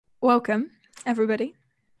Welcome, everybody,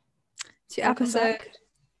 to Welcome episode back.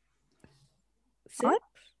 what?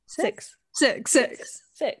 Six.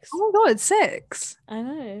 Oh my god, 6. I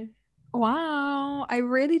know. Wow, I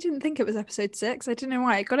really didn't think it was episode 6. I don't know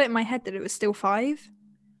why. I got it in my head that it was still 5. I think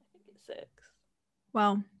it's 6.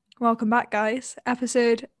 Well, welcome back, guys.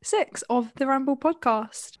 Episode 6 of the Ramble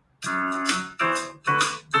podcast.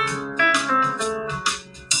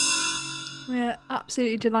 We're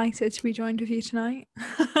absolutely delighted to be joined with you tonight.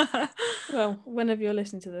 Well, whenever you're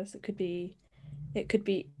listening to this, it could be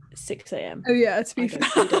 6 a.m. Oh yeah, to be We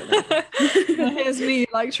fair. don't know. Here's me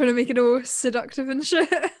like trying to make it all seductive and shit.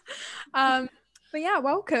 But yeah,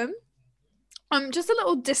 welcome. Just a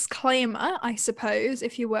little disclaimer, I suppose,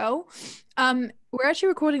 if you will. We're actually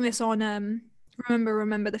recording this on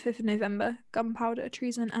remember the 5th of November, gunpowder,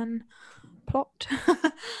 treason and plot.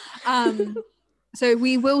 So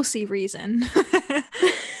we will see reason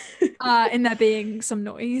in there being some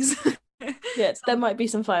noise. Yes, there might be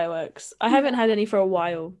some fireworks. I haven't had any for a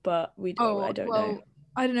while, but I don't know.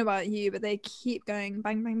 I don't know about you, but they keep going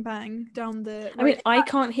bang bang bang down the. I mean, I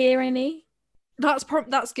can't hear any. That's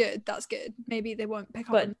good. That's good. Maybe they won't pick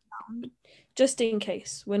up on the sound. Just in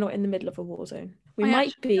case we're not in the middle of a war zone. We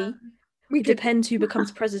might be. We could depend who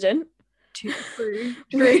becomes president. True.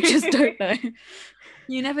 We just don't know.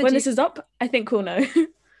 You never. When this is up, I think we'll know.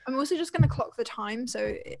 I'm also just going to clock the time,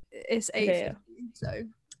 so it's 8:50. Okay, yeah. So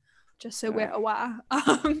just so we're aware.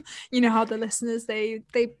 You know how the listeners they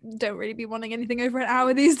don't really be wanting anything over an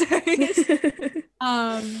hour these days.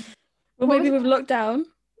 Well, maybe with lockdown,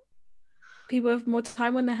 people have more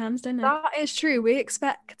time on their hands, don't they? That is true. We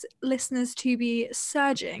expect listeners to be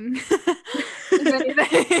surging.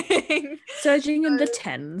 Surging in the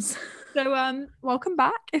tens. So welcome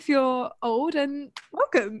back if you're old, and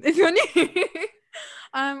welcome if you're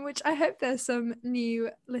new. Which I hope there's some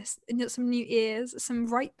new ears, some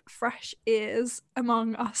ripe, fresh ears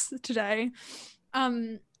among us today.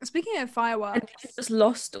 Speaking of fireworks, and just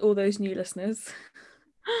lost all those new listeners.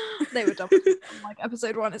 They were double like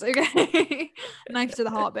episode 1 is okay. Knife to the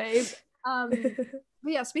heart, babe. But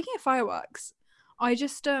yeah, speaking of fireworks, I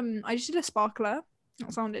just did a sparkler.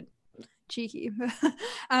 That sounded cheeky.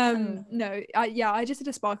 No, I just did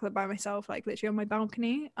a sparkler by myself, like literally on my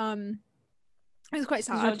balcony. It was quite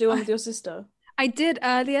sad. Did you not do one with your sister? I did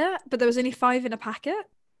earlier, but there was only 5 in a packet,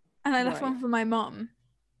 and I left one for my mum.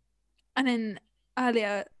 And then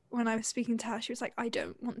earlier, when I was speaking to her, she was like, I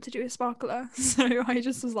don't want to do a sparkler. So I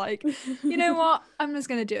just was like, you know what? I'm just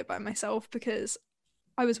going to do it by myself, because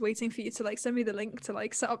I was waiting for you to like send me the link to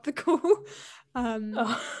like set up the call. And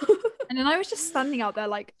then I was just standing out there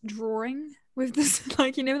like drawing with this,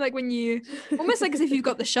 like, you know, like when you, almost like as if you've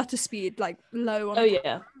got the shutter speed like low on. Oh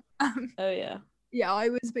yeah. Oh yeah. Yeah, I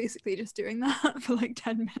was basically just doing that for like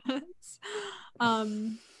 10 minutes.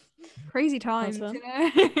 Crazy times, you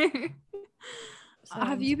know.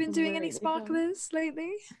 Have you been doing any sparklers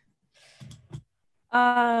lately?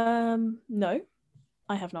 No,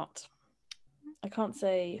 I have not. I can't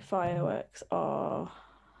say fireworks are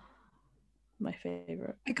my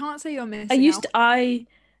favorite. I can't say you're missing. I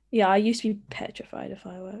used to be petrified of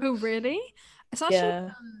fireworks. Oh really? It's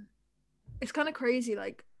actually it's kind of crazy.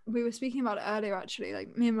 Like we were speaking about it earlier, actually,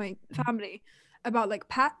 like me and my family, about like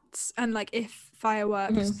pets and like if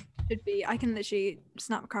fireworks should be. I can literally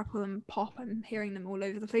snap, crackle, and pop. I'm hearing them all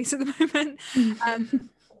over the place at the moment.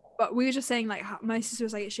 But we were just saying, like, my sister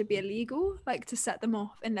was like, it should be illegal, like, to set them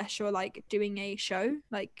off unless you're like doing a show,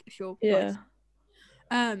 like if you're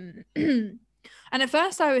and at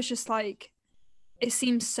first I was just like, it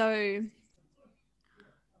seems so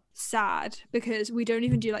sad because we don't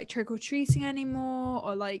even do like trick-or-treating anymore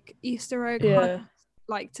or like Easter egg hunts,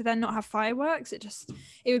 like to then not have fireworks. It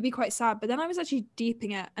would be quite sad. But then I was actually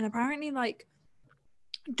deeping it, and apparently like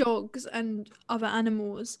dogs and other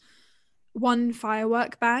animals, one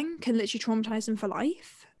firework bang can literally traumatize them for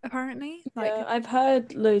life, apparently. Like I've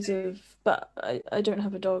heard loads of, but I don't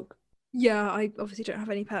have a dog. Yeah, I obviously don't have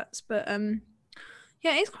any pets, but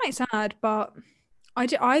yeah, it's quite sad. But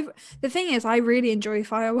the thing is, I really enjoy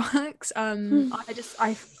fireworks. I just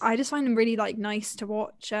find them really like nice to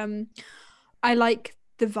watch. I like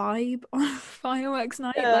the vibe on fireworks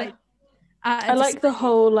night. Like I like the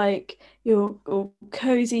whole, like, you're all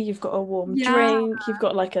cozy, you've got a warm drink, you've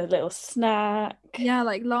got like a little snack. Yeah,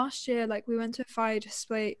 like last year, like we went to a fire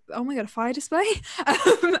display. Oh my god, a fire display?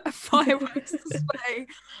 A fireworks display.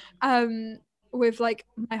 With like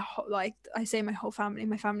I say my whole family.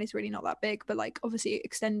 My family's really not that big, but like obviously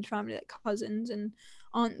extended family, like cousins and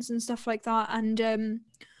aunts and stuff like that. And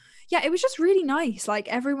yeah, it was just really nice. Like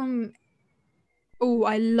everyone,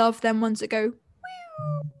 I love them ones that go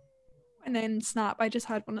and then Snap. I just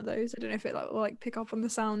had one of those. I don't know if it will like pick up on the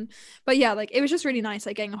sound, but yeah, like it was just really nice,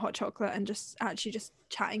 like getting a hot chocolate and just actually just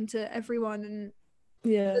chatting to everyone. And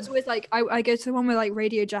it's always like I go to the one where like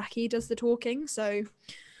Radio Jackie does the talking, so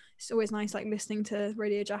it's always nice like listening to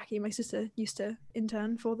Radio Jackie. My sister used to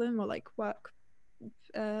intern for them or like work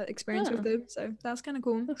experience with them, so that's kind of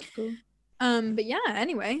cool. That's cool. But yeah,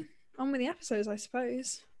 anyway, on with the episodes, I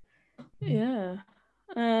suppose. Yeah.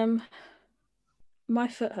 My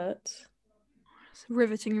foot hurts. It's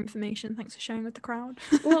riveting information. Thanks for sharing with the crowd.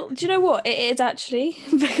 Well, do you know what it is actually?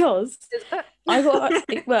 Because I got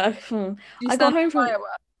I got home from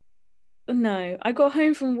I got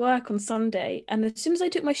home from work on Sunday, and as soon as I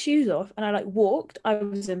took my shoes off and I like walked, I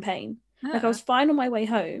was in pain. Like I was fine on my way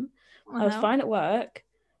home. I was fine at work,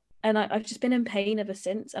 and I've just been in pain ever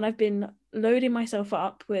since. And I've been loading myself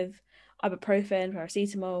up with ibuprofen,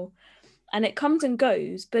 paracetamol, and it comes and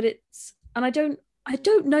goes. But I don't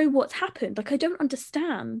know what's happened. Like I don't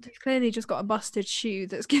understand. You've clearly just got a busted shoe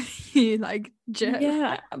that's giving you like jerk.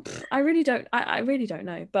 Yeah, I really don't. I really don't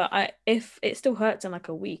know. But if it still hurts in like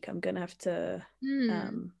a week, I'm gonna have to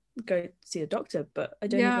go see a doctor. But I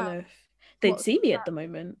don't even know if they'd see me at the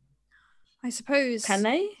moment. I suppose. Can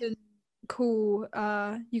they? You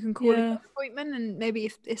can call an appointment, and maybe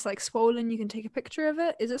if it's like swollen, you can take a picture of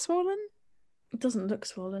it. Is it swollen? It doesn't look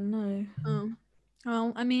swollen, no. Oh.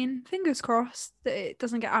 Well, I mean, fingers crossed that it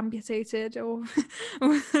doesn't get amputated, or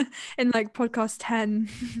in like podcast 10,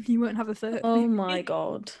 you won't have a foot. Oh my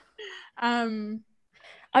god. I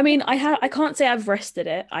mean, I can't say I've rested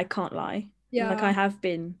it. I can't lie. Yeah. Like I have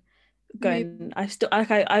been going. I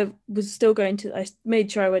was still going to. I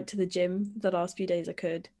made sure I went to the gym the last few days I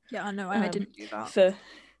could. Yeah, I know. I didn't do that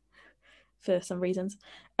for some reasons.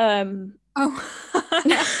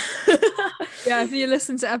 Yeah, if you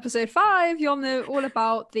listen to episode 5, you'll know all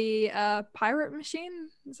about the pirate machine.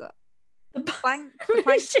 Is that the plank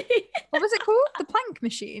machine? What was it called? The plank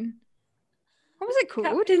machine. What was it called?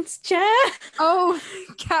 Captain's chair. Oh,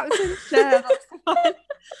 Captain's chair. That's the one. I'm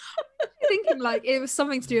thinking like it was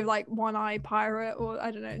something to do with like One Eye Pirate, or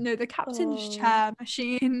I don't know. No, the Captain's chair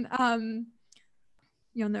machine.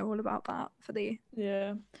 You'll know all about that for the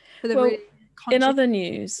really in other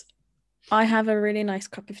news, I have a really nice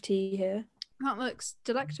cup of tea here. That looks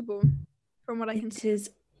delectable from what I can see. It is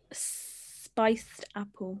spiced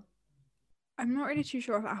apple. I'm not really too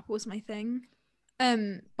sure if apple is my thing.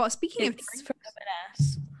 But speaking of drinks, from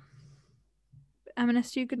M&S.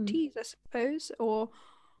 M&S do good teas, I suppose, or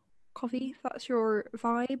coffee. If that's your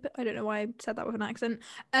vibe. I don't know why I said that with an accent.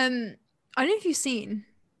 I don't know if you've seen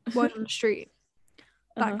Word on the Street.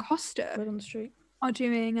 That Costa Word on the Street are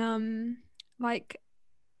doing like,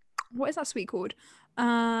 what is that sweet called?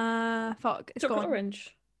 It's chocolate gone.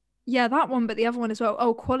 orange. Yeah, that one, but the other one as well.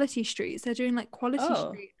 Oh, Quality Streets. They're doing like Quality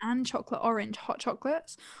Street and chocolate orange hot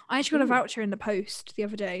chocolates. I actually got a voucher in the post the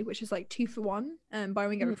other day, which is like 2 for 1, buy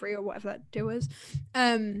one get one free or whatever that deal is.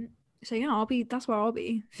 So yeah, that's where I'll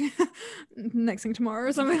be next thing tomorrow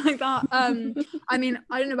or something like that. I mean,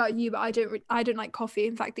 I don't know about you, but I don't like coffee.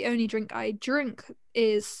 In fact, the only drink I drink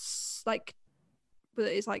is like, whether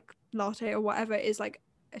it's like latte or whatever, is like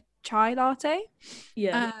a chai latte.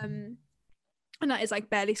 Yeah. And that is like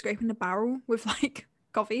barely scraping the barrel with like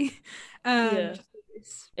coffee.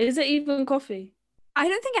 Is it even coffee? I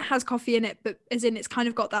don't think it has coffee in it, but as in it's kind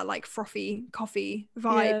of got that like frothy coffee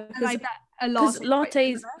vibe. And I bet a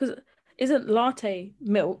latte, because isn't latte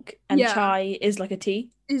milk and chai is like a tea?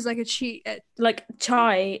 Is like a cheat. Like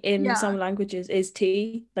chai in some languages is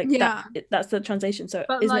tea. Like that's the translation. So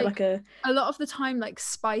but isn't like, it like a lot of the time like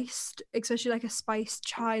spiced, especially like a spiced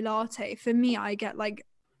chai latte? For me, I get like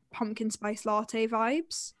pumpkin spice latte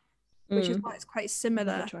vibes, which is why it's quite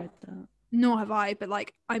similar. Never tried that. Nor have I, but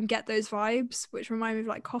like I get those vibes which remind me of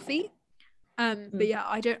like coffee. But yeah,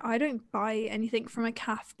 I don't buy anything from a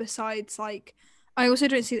cafe besides like I also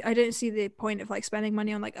don't see the point of like spending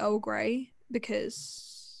money on like Earl Grey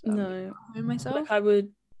because myself. Like I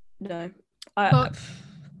would no.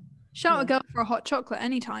 Shout a girl for a hot chocolate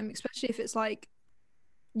anytime, especially if it's like,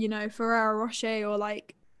 you know, Ferrero Rocher or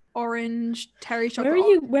like orange terry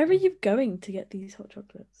chocolate. Where are you going to get these hot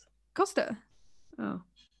chocolates? Costa. Oh.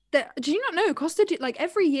 Do you not know Costa do, like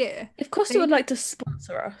every year? If Costa would like to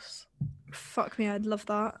sponsor us, fuck me, I'd love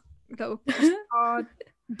that. Little Costa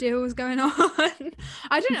deals going on.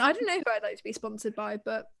 I don't know who I'd like to be sponsored by,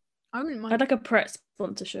 but I wouldn't mind. I'd like a Pret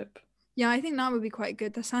sponsorship. Yeah, I think that would be quite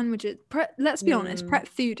good. The sandwiches. Let's be honest, Pret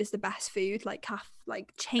food is the best food. Like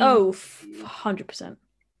chain. Oh, 100%.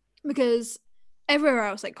 Because everywhere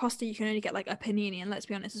else, like Costa, you can only get like a panini, and let's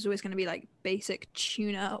be honest, it's always going to be like basic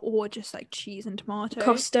tuna or just like cheese and tomato.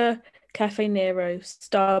 Costa, Cafe Nero,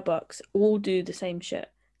 Starbucks all do the same shit.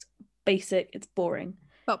 It's basic, it's boring.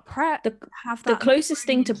 But Pret have the that. closest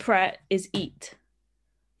thing to Pret is Eat.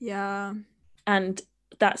 Yeah. And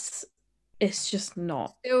it's just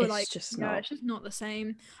not. Still, it's like, just yeah, not. it's just not the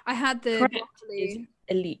same. I had the Pret broccoli. Is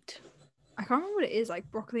elite. I can't remember what it is, like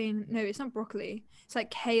broccoli. No, it's not broccoli. It's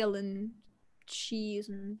like kale and cheese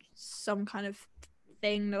and some kind of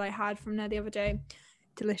thing that I had from there the other day.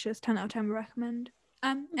 Delicious. 10 out of 10 would recommend.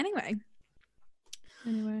 Anyway,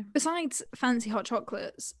 besides fancy hot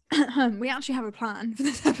chocolates, we actually have a plan for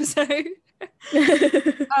this episode.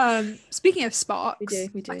 Speaking of sparks,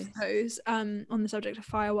 we do. I suppose, on the subject of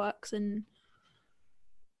fireworks and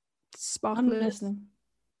sparklers. I'm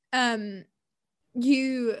listening.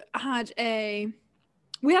 We had a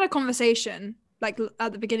conversation like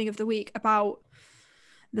at the beginning of the week about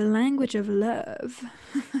the language of love.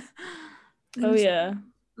 Oh yeah,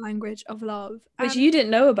 language of love, which you didn't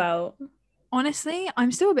know about. Honestly,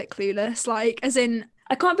 I'm still a bit clueless. Like, as in,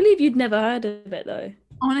 I can't believe you'd never heard of it though.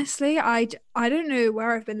 Honestly, I don't know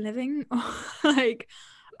where I've been living. Like,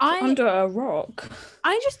 under a rock.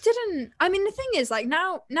 I just didn't. I mean, the thing is, like,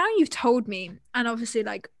 now you've told me, and obviously,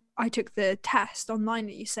 like, I took the test online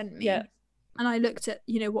that you sent me, yeah, and I looked at,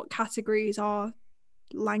 you know, what categories are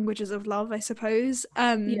languages of love, I suppose.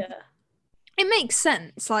 Yeah, it makes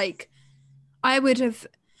sense. Like, I would have,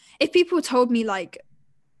 if people told me, like,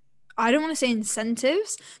 I don't want to say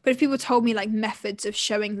incentives, but if people told me like methods of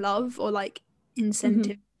showing love or like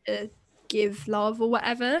incentive to give love or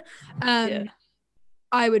whatever,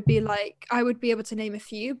 I would be able to name a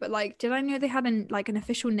few, but like, did I know they had an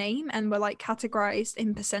official name and were like categorized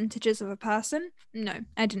in percentages of a person? No,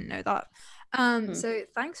 I didn't know that. So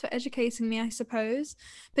thanks for educating me, I suppose.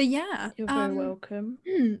 But yeah, you're very welcome.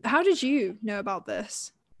 How did you know about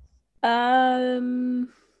this? How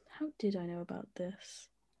did I know about this?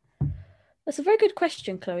 That's a very good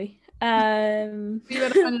question, Chloe. We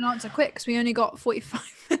better find an answer quick because we only got 45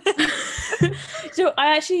 minutes. So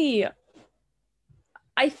I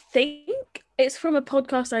think it's from a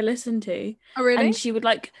podcast I listened to. Oh, really? And she would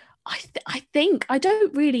like, I think, I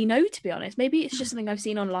don't really know, to be honest. Maybe it's just something I've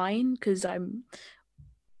seen online because I'm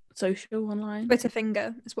social online. Twitter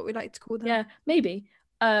finger is what we like to call them. Yeah, maybe.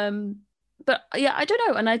 But yeah, I don't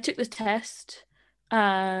know. And I took this test.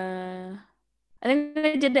 I think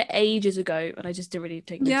I did it ages ago, and I just didn't really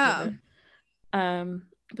take notice of it.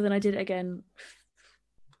 But then I did it again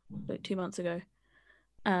like 2 months ago.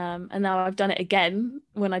 And now I've done it again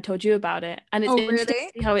when I told you about it, and it's interesting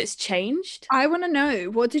to see how it's changed. I want to know,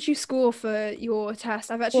 what did you score for your test?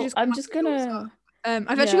 I've actually I've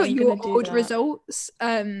actually got your old results.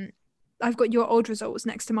 I've got your old results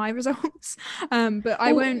next to my results. But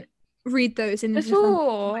I won't read those in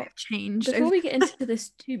before change. Before we get into this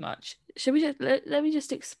too much, should we just let me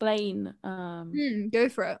just explain go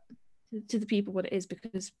for it to the people what it is,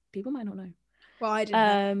 because people might not know. Well, I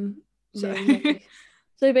didn't know.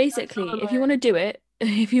 So basically, if you want to do it,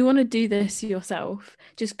 if you want to do this yourself,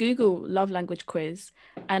 just Google love language quiz,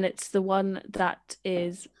 and it's the one that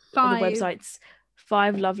is on the website's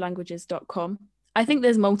 5lovelanguages.com. I think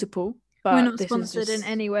there's multiple, but we're not sponsored in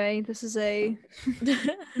any way. This is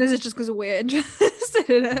just because we're interested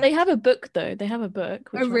in it. They have a book though. They have a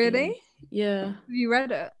book. Oh, really? Yeah. Have you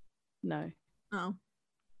read it? No. Oh.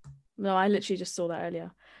 No, I literally just saw that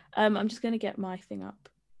earlier. I'm just gonna get my thing up.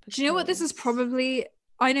 Do you know what this is probably?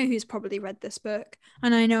 I know who's probably read this book,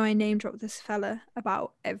 and I know I name drop this fella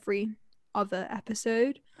about every other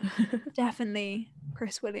episode. Definitely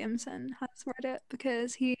Chris Williamson has read it,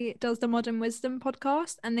 because he does the Modern Wisdom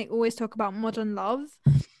podcast, and they always talk about modern love,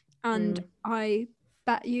 and I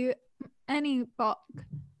bet you any buck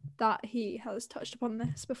that he has touched upon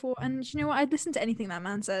this before. And you know what, I'd listen to anything that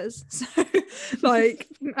man says. So like,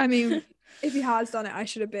 I mean, if he has done it, I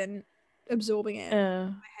should have been absorbing it in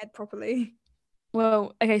my head properly.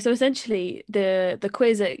 Well, okay, so essentially the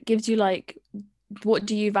quiz, it gives you like, what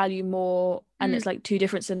do you value more, and it's like 2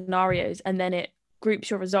 different scenarios, and then it groups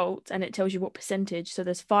your results and it tells you what percentage. So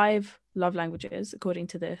there's 5 love languages according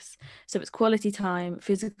to this. So it's quality time,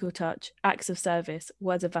 physical touch, acts of service,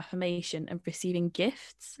 words of affirmation, and receiving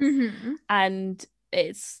gifts. And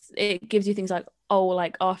it gives you things like, oh,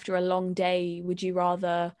 like after a long day, would you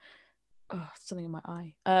rather something in my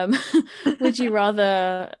eye, would you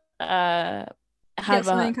rather have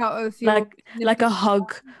a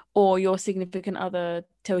hug, or your significant other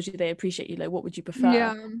tells you they appreciate you, like what would you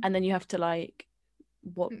prefer? And then you have to like,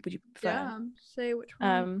 what would you prefer? Say which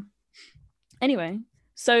one. Anyway,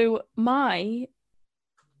 so my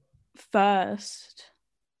first.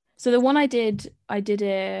 So the one I did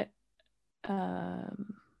it.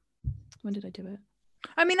 When did I do it?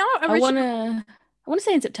 I mean, I wanna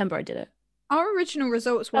say in September I did it. Our original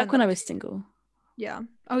results back when I was single. Yeah.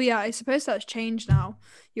 Oh yeah, I suppose that's changed now.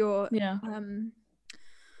 Your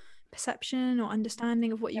perception or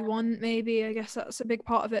understanding of what you want, maybe. I guess that's a big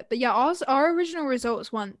part of it. But yeah, our original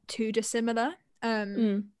results weren't too dissimilar.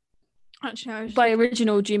 Actually, by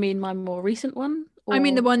original, do you mean my more recent one? Or... I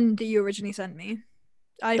mean the one that you originally sent me.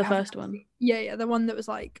 The first one. Yeah, the one that was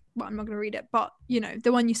like, well, I'm not gonna read it, but you know,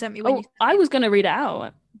 the one you sent me when I was gonna read it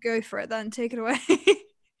out. Go for it then, take it away.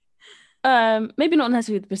 Maybe not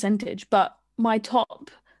necessarily the percentage, but my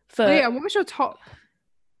top for what was your top?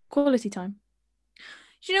 Quality time.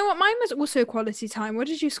 Do you know what? Mine was also quality time. What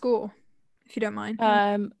did you score, if you don't mind?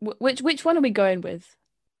 Which one are we going with?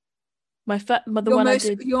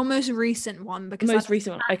 Your most recent one, because most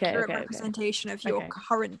recent one. Okay. Representation of your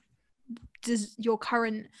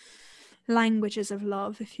current languages of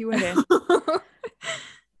love, if you will.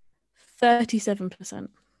 37%.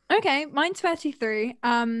 Okay, mine's 33.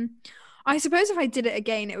 I suppose if I did it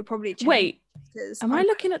again, it would probably change. Wait, am I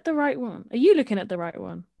looking at the right one? Are you looking at the right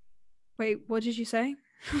one? Wait, what did you say?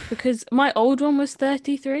 Because my old one was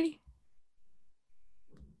 33.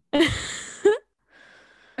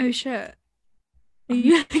 Oh shit. Are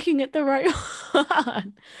you looking at the right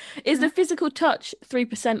one? Is the physical touch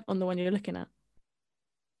 3% on the one you're looking at?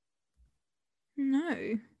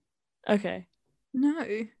 No. Okay. No.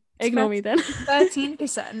 Ignore me then.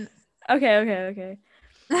 13%. Okay.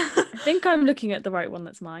 I think I'm looking at the right one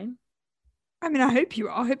that's mine. I mean, I hope you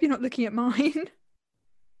are. I hope you're not looking at mine.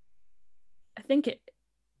 I think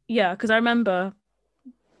because I remember.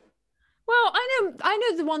 Well, I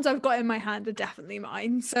know the ones I've got in my hand are definitely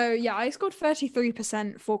mine. So yeah, I scored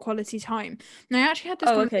 33% for quality time. And I actually had this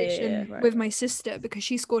conversation with my sister because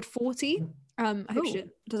she scored 40. I hope she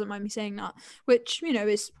doesn't mind me saying that, which, you know,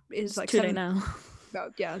 is like too late now.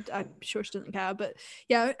 Well, yeah, I'm sure she doesn't care, but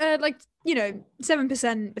yeah, like, you know,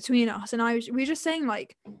 7% between us, and we were just saying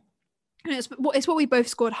like, you know, it's what we both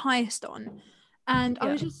scored highest on, and I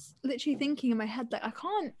was just literally thinking in my head like, I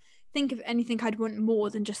can't think of anything I'd want more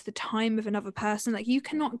than just the time of another person. Like, you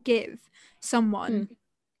cannot give someone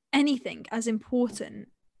anything as important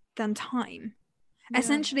than time.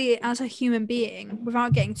 Essentially, as a human being,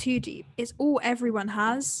 without getting too deep, it's all everyone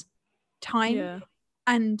has, time. Yeah.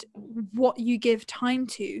 And what you give time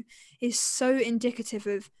to is so indicative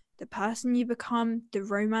of the person you become, the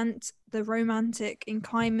romantic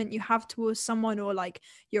inclination you have towards someone, or like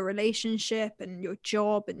your relationship and your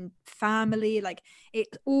job and family. Like,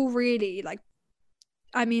 it's all really like,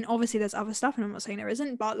 I mean, obviously there's other stuff, and I'm not saying there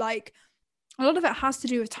isn't, but like a lot of it has to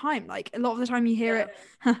do with time. Like, a lot of the time you hear it,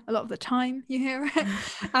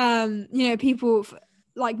 you know, people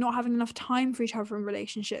like not having enough time for each other in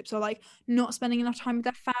relationships, or like not spending enough time with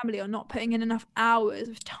their family, or not putting in enough hours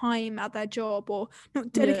of time at their job, or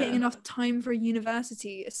not dedicating enough time for a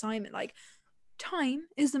university assignment. Like, time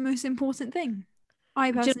is the most important thing.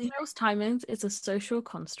 I personally know time is, it's a social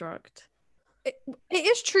construct. It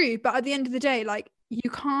is true, but at the end of the day, like, you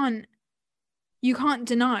can't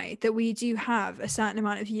deny that we do have a certain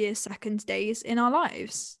amount of years, seconds, days in our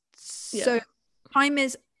lives. So time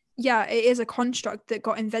is, it is a construct that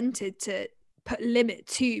got invented to put a limit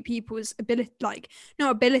to people's ability, like,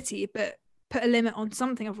 not ability, but put a limit on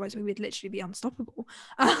something. Otherwise we would literally be unstoppable.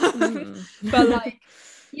 But like,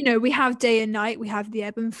 you know, we have day and night, we have the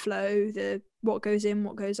ebb and flow, the what goes in,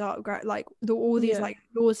 what goes out, like all these like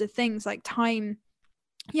laws of things. Like, time,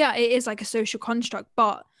 it is like a social construct,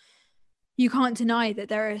 but you can't deny that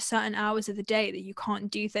there are certain hours of the day that you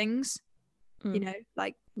can't do things. You know,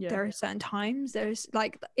 like, there are certain times, there's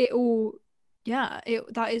like, it all,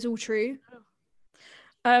 that is all true.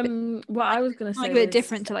 What I was gonna say, like, a bit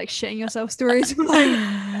different to like shitting yourself stories from like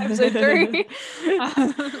episode 3.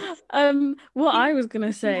 What I was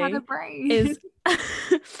gonna say is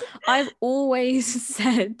I've always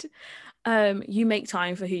said you make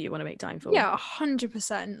time for who you want to make time for.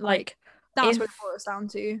 100%. Like, that's what it boils down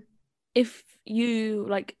to. If you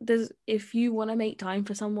if you want to make time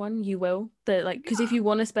for someone, you will. Because if you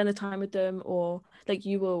want to spend the time with them, or like,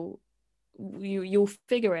 you'll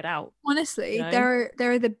figure it out. Honestly, you know?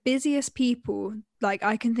 there are the busiest people. Like,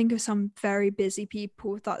 I can think of some very busy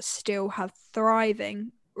people that still have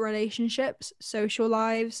thriving relationships, social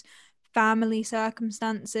lives, family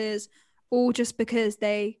circumstances, all just because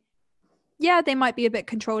they might be a bit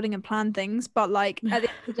controlling and plan things, but like, at the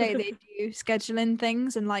end of the day, they do schedule in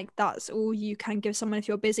things, and like, that's all you can give someone if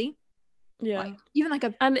you're busy. Like, even like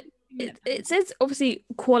it says obviously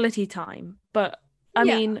quality time, but I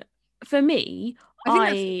mean, for me,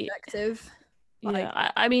 I think that's subjective.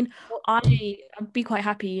 Yeah, I mean, I'd be quite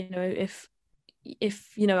happy, you know, if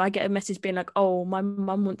you know, I get a message being like, oh, my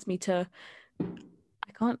mum wants me to,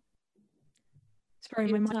 I can't.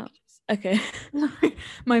 Sorry, my mic. Okay.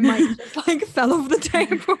 My mic just like fell off the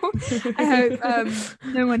table. I hope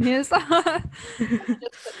no one hears that. Just put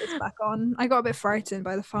this back on. I got a bit frightened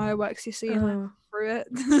by the fireworks, you see, and I threw it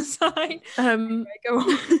to the side. Anyway, go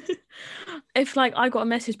on. If like I got a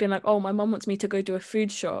message being like, oh, my mum wants me to go do a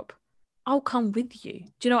food shop, I'll come with you.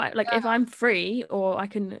 Do you know, like if I'm free or I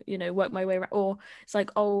can, you know, work my way around, or it's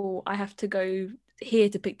like, oh, I have to go here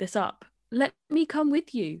to pick this up, let me come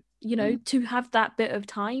with you, you know, to have that bit of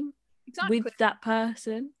time with that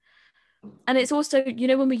person. And it's also, you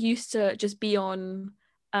know, when we used to just be on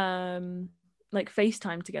like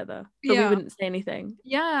FaceTime together, but we wouldn't say anything.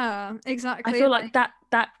 Yeah, exactly. I feel like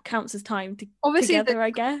that counts as time obviously together,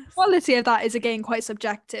 I guess. Quality of that is again quite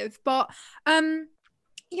subjective, but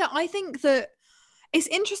yeah, I think that it's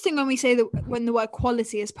interesting when we say that when the word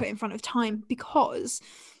quality is put in front of time, because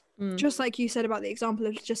just like you said about the example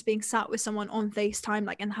of just being sat with someone on FaceTime,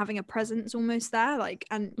 like, and having a presence almost there, like,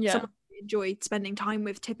 and someone you enjoyed spending time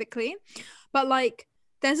with typically. But like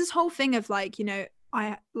there's this whole thing of like, you know,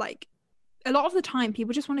 I like a lot of the time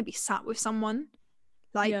people just want to be sat with someone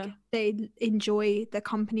like they enjoy their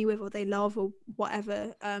company with, or they love, or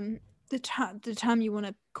whatever the term you want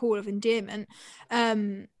to call of endearment.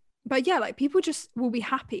 But yeah, like people just will be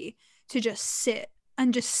happy to just sit,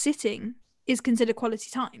 and just sitting is considered quality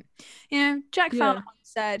time. You know, Jack Fowler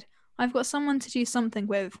said, I've got someone to do something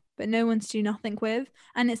with, but no one to do nothing with.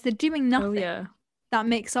 And it's the doing nothing that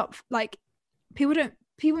makes up, like,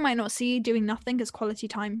 people might not see doing nothing as quality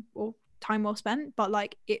time or time well spent, but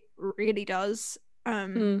like it really does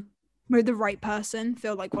with the right person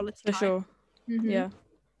feel like quality time. For sure. Yeah.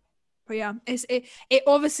 But yeah, it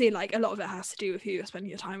obviously, like, a lot of it has to do with who you're spending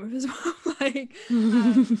your time with as well. Like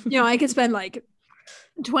you know, I could spend like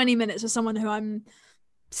 20 minutes with someone who I'm,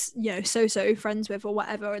 you know, so friends with or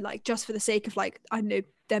whatever, like just for the sake of, like, I know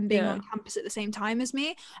them being on campus at the same time as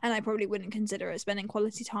me, and I probably wouldn't consider it spending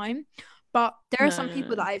quality time. But there are some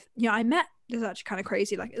people that I've, you know, I met, this is actually kind of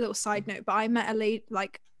crazy, like a little side note, but I met a lady,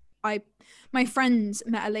 like my friends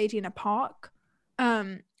met a lady in a park,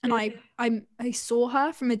 and I saw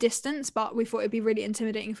her from a distance, but we thought it'd be really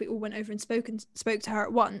intimidating if we all went over and spoke to her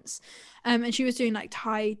at once. And she was doing like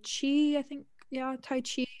Tai Chi, I think. Yeah, Tai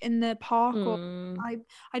Chi in the park, or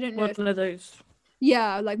I don't know. One of those.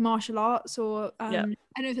 Yeah, like martial arts, or I don't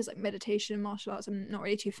know if it's like meditation, martial arts. I'm not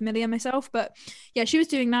really too familiar myself, but yeah, she was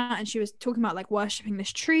doing that, and she was talking about like worshipping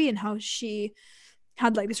this tree and how she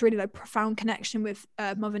had like this really like profound connection with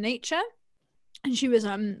Mother Nature, and she was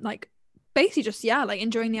like basically just like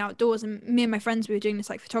enjoying the outdoors. And me and my friends, we were doing this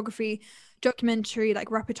like photography documentary, like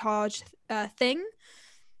reportage thing,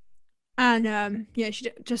 and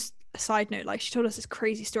she just, a side note, like she told us this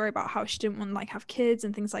crazy story about how she didn't want to like have kids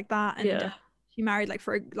and things like that, and she married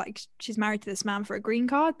like she's married to this man for a green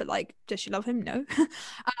card, but like, does she love him? No.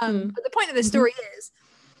 But the point of this story is,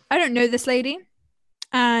 I don't know this lady,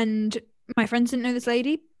 and my friends didn't know this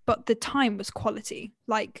lady, but the time was quality.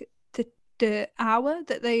 Like the hour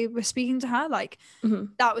that they were speaking to her, like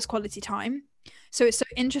that was quality time. So it's so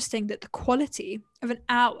interesting that the quality of an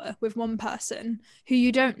hour with one person who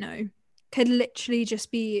you don't know could literally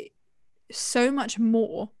just be so much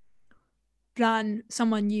more than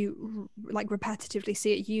someone you like repetitively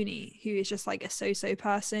see at uni, who is just like a so-so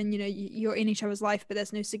person. You know, you're in each other's life, but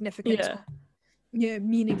there's no significance or, you know,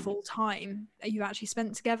 meaningful time that you've actually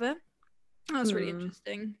spent together. That's really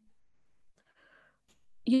interesting.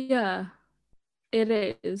 Yeah,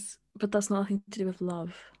 it is, but that's nothing to do with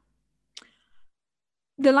love.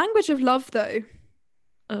 The language of love, though,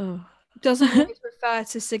 doesn't always refer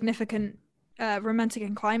to significant romantic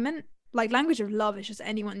inclination. Like, language of love is just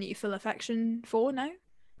anyone that you feel affection for. No,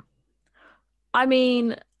 I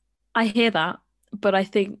mean, I hear that, but I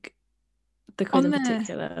think the quiz in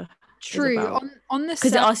particular, true, on the,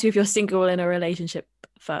 because it asks you if you're single in a relationship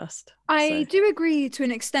first. I do agree to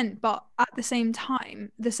an extent, but at the same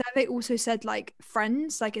time, the survey also said like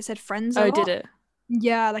friends, like it said friends a lot. Did it?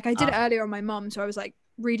 Yeah, like I did it earlier on my mum, so I was like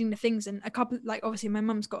reading the things, and a couple, like, obviously my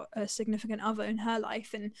mum's got a significant other in her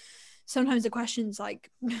life, and sometimes the questions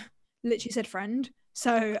like literally said friend.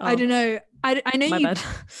 So I don't know. I know my bad.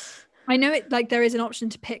 I know it, like there is an option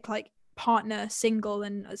to pick like partner, single,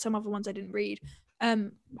 and some other ones I didn't read.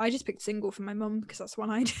 I just picked single for my mum because that's the one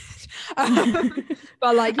I did.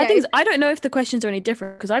 But like, yeah, I don't know if the questions are any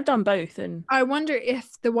different because I've done both, and I wonder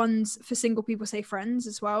if the ones for single people say friends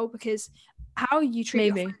as well, because how you treat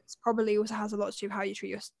your friends probably also has a lot to do with how you treat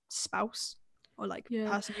your spouse or like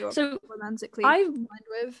person you're so romantically aligned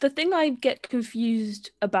with. The thing I get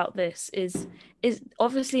confused about this is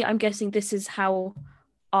obviously I'm guessing this is how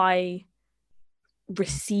I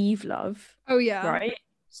receive love. Oh yeah, right.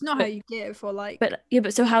 It's not how you give or like. But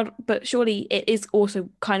surely it is also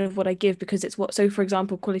kind of what I give, because it's what. So for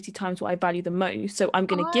example, quality time is what I value the most. So I'm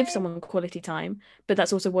going to give someone quality time, but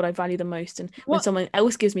that's also what I value the most. And when someone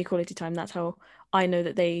else gives me quality time, that's how I know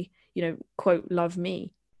that they, quote, love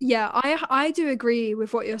me. Yeah, I do agree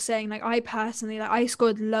with what you're saying. Like I personally, like I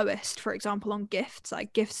scored lowest, for example, on gifts.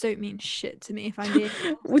 Like gifts don't mean shit to me if I'm being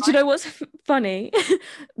Would you know what's funny?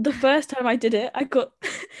 The first time I did it, I got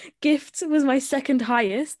gifts was my second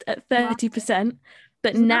highest at 30%,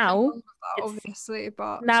 but now obviously,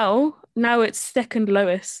 but now it's second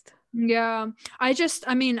lowest. Yeah,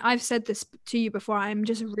 I mean, I've said this to you before. I'm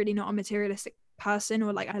just really not a materialistic person,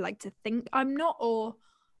 or like I like to think I'm not, or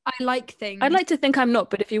I like things. I'd like to think I'm not,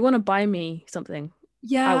 but if you want to buy me something,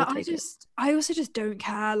 yeah, I also just don't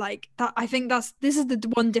care like that. I think this is the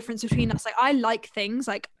one difference between us. Like I like things,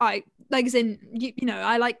 like I like as in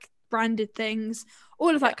I like branded things,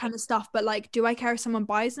 all of that kind of stuff. But like, do I care if someone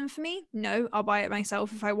buys them for me? No, I'll buy it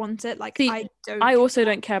myself if I want it. Like I also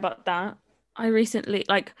don't care about that. I recently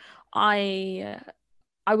I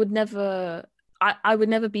would never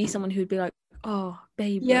be someone who'd be like, oh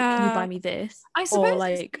babe, like, can you buy me this? I suppose, or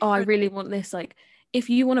like, oh, I really want this. Like, if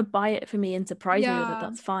you want to buy it for me and surprise me with it,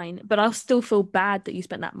 that's fine, but I'll still feel bad that you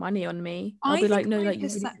spent that money on me. I'll be like, no, like you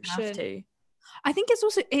really didn't have to. I think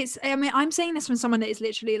I mean, I'm saying this from someone that is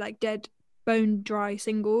literally like dead bone dry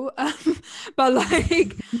single, but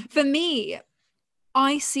like for me,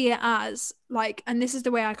 I see it as like, and this is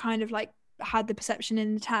the way I kind of like had the perception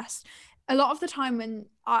in the test. A lot of the time when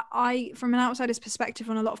I from an outsider's perspective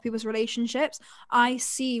on a lot of people's relationships, I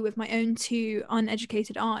see with my own two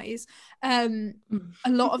uneducated eyes, a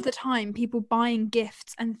lot of the time people buying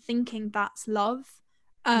gifts and thinking that's love,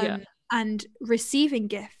 and receiving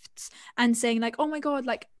gifts and saying like, oh my god,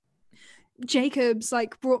 like Jacob's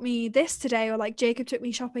like brought me this today, or like Jacob took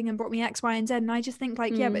me shopping and brought me X, Y, and Z. And I just think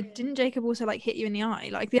like, yeah, but didn't Jacob also like hit you in the eye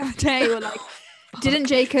like the other day, or like didn't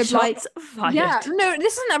Jacob fired. Yeah, no,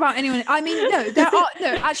 this isn't about anyone. I mean, no,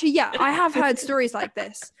 actually, yeah, I have heard stories like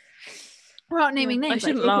this without naming names. I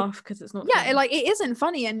shouldn't laugh because it's not funny. Like it isn't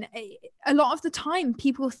funny, and a lot of the time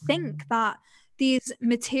people think that these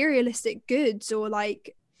materialistic goods or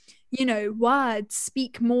like words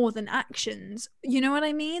speak more than actions. You know what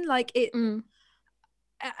I mean? Like it, and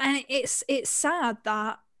it's sad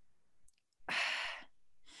that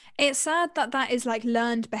that is like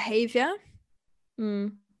learned behavior.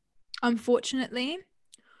 Unfortunately,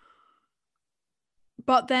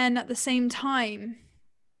 but then at the same time,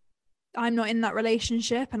 I'm not in that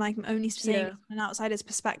relationship, and I'm only saying it from an outsider's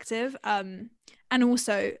perspective. And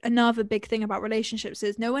also another big thing about relationships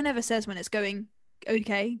is no one ever says when it's going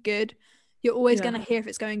okay, good. You're always gonna hear if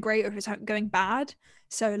it's going great or if it's going bad.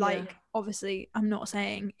 So like obviously I'm not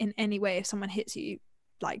saying in any way if someone hits you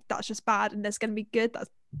like that's just bad and there's gonna be good,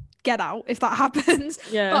 that's get out if that happens.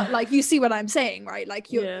 But like you see what I'm saying, right? Like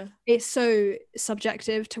it's so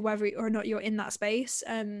subjective to whether or not you're in that space.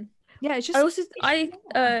 It's just I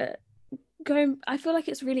feel like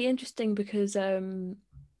it's really interesting because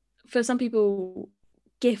for some people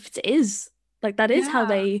gift is like that is how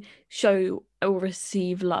they show or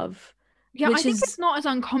receive love. I think it's not as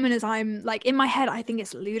uncommon as I'm like in my head. I think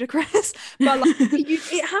it's ludicrous, but like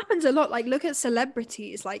it happens a lot. Like look at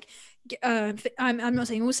celebrities. Like I'm not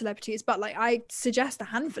saying all celebrities, but like I suggest a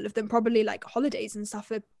handful of them. Probably like holidays and stuff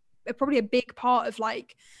are probably a big part of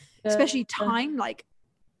like, especially time, like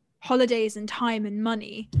holidays and time and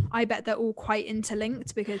money. I bet they're all quite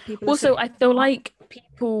interlinked because people. Also, I feel like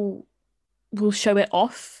people will show it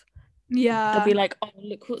off. Yeah, they'll be like, oh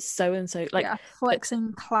look what so and so like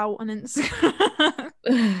flexing clout on Instagram.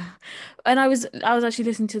 And I was actually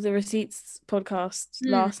listening to the Receipts podcast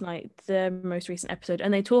last night, their most recent episode,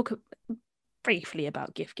 and they talk briefly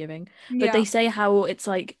about gift giving, but they say how it's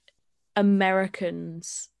like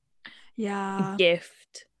Americans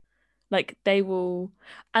gift, like they will.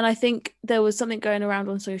 And I think there was something going around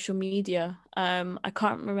on social media, I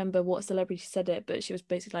can't remember what celebrity said it, but she was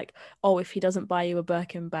basically like, oh, if he doesn't buy you a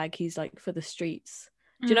Birkin bag, he's like for the streets.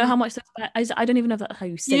 Do you know how much that's I don't even know if that's how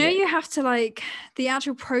you say it. You have to like the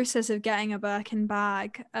actual process of getting a Birkin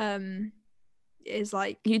bag is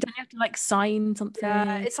like you don't have to like sign something.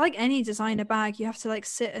 It's like any designer bag, you have to like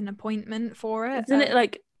sit an appointment for it. Isn't it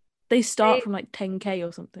like they start from like 10K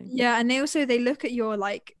or something. Yeah, and they look at you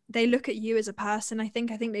as a person. I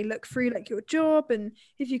think they look through like your job and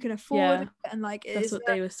if you can afford it, and like that's what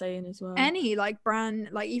they were saying as well. Any like brand,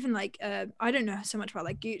 like even like I don't know so much about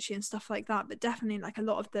like Gucci and stuff like that, but definitely like a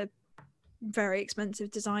lot of the very expensive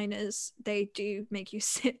designers, they do make you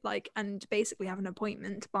sit like and basically have an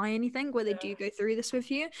appointment to buy anything, where they do go through this with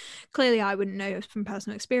you. Clearly I wouldn't know from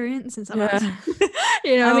personal experience since I'm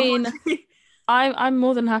you know, I mean I'm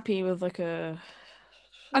more than happy with like a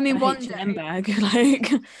one H&M bag,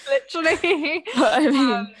 like literally.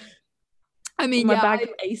 I mean my bag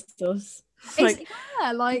from ASOS. Like,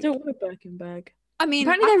 like I don't want a Birkin bag. I mean,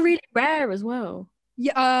 apparently they're really rare as well.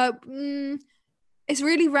 Yeah, it's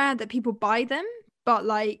really rare that people buy them, but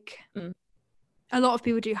like a lot of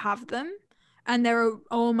people do have them, and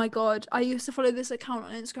oh my god, I used to follow this account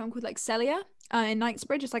on Instagram called like Celia in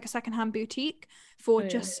Knightsbridge. It's like a secondhand boutique for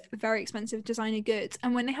very expensive designer goods,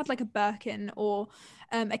 and when they had like a Birkin or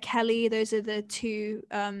a Kelly, those are the two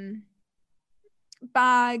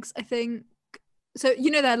bags, I think. So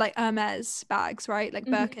you know they're like Hermes bags, right? Like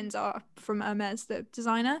Birkins are from Hermes, the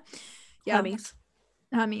designer. Yeah, Hermes.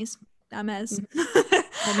 Hermes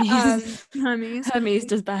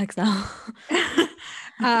does bags now.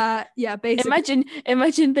 Yeah, basically.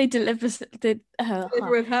 Imagine they deliver with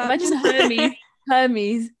her. Imagine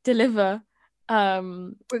Hermes deliver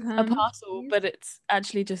with a parcel, but it's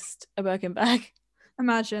actually just a Birkin bag.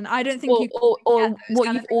 Imagine. I don't think or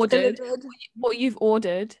what you've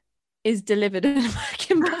ordered is delivered in a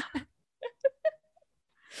Birkin bag.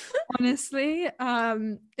 Honestly,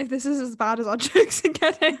 if this is as bad as our jokes are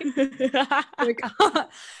getting, but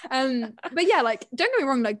yeah, like don't get me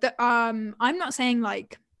wrong, like I'm not saying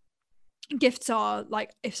like gifts are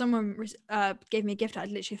like, if someone gave me a gift,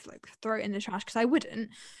 I'd literally like throw it in the trash, because I wouldn't.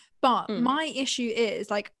 But my issue is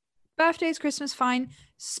like birthdays, Christmas, fine.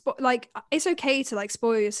 Like it's okay to like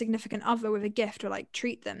spoil your significant other with a gift or like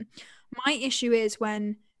treat them. My issue is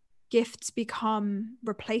when gifts become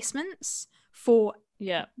replacements for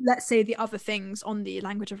let's say the other things on the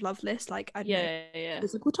language of love list, like I don't know,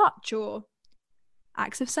 physical touch or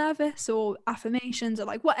acts of service or affirmations or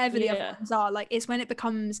like whatever the other ones are. Like it's when it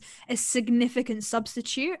becomes a significant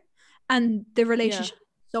substitute and the relationship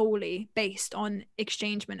solely based on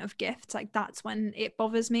exchangement of gifts. Like that's when it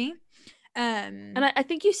bothers me. And I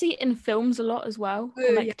think you see it in films a lot as well,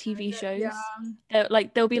 and like TV shows.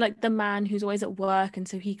 Like there'll be like the man who's always at work, and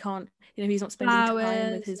so he can't, you know, he's not spending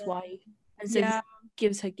time with his wife, and so he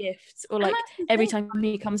gives her gifts, or like every time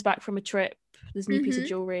he comes back from a trip, there's a new piece of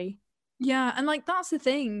jewelry. Yeah, and like that's the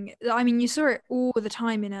thing. I mean, you saw it all the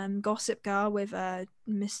time in Gossip Girl with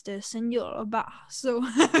Mr. Senor Bass, or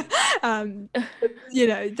you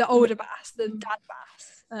know, the older Bass, the dad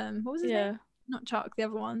Bass. What was his name? Not Chuck, the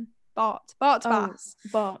other one. Bart's Bass.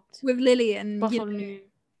 Bart. With Lily and Bartholomew.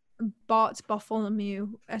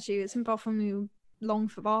 Bartholomew. Actually, isn't Bartholomew long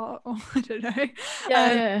for Bart? Or I don't know.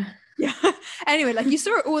 Yeah. Anyway, like you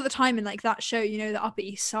saw it all the time in like that show, you know, the Upper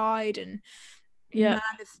East Side and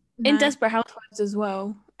in Desperate Housewives as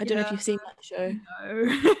well. I don't know if you've seen that show. No.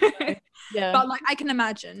 Yeah. But like I can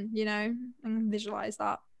imagine, you know, and visualize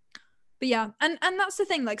that. But yeah, and that's the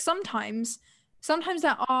thing. Like sometimes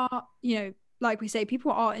there are, you know, like we say,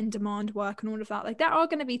 people are in demand work and all of that. Like there are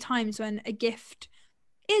going to be times when a gift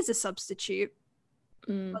is a substitute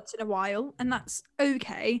once in a while, and that's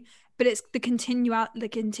okay. But it's the continuous.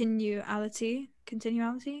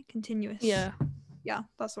 Yeah,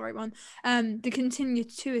 that's the right one. The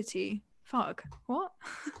continuity. Fuck. What?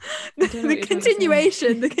 the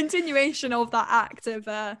continuation of that act of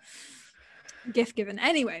gift given.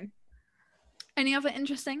 Anyway. Any other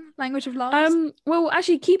interesting language of love? Well,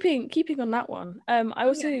 actually, keeping on that one. I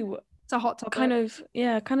also it's a hot topic. Kind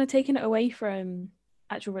of taking it away from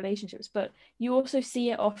actual relationships, but you also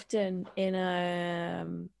see it often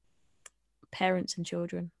in parents and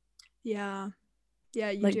children. Yeah,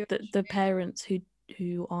 you like do. The parents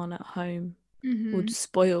who aren't at home would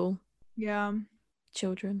spoil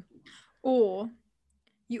children. Or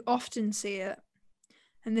you often see it,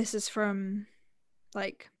 and this is from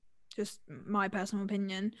like just my personal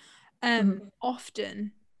opinion,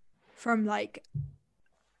 often from like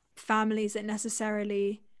families that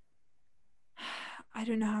necessarily, I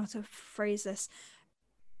don't know how to phrase this,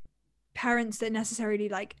 parents that necessarily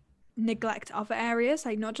like neglect other areas,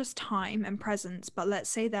 like not just time and presence, but let's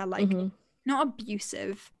say they're like not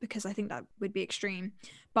abusive, because I think that would be extreme,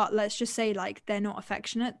 but let's just say like they're not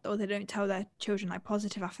affectionate, or they don't tell their children like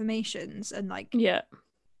positive affirmations and like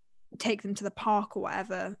take them to the park or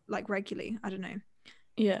whatever like regularly. I don't know.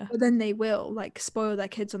 But then they will like spoil their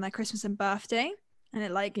kids on their Christmas and birthday, and it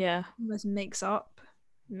like almost makes up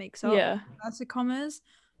makes up inverted commas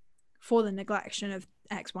for the neglection of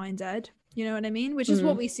X, Y, and Z. You know what I mean? Which is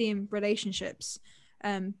what we see in relationships.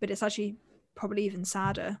 But it's actually probably even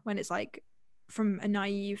sadder when it's like from a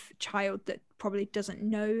naive child that probably doesn't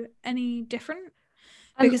know any different.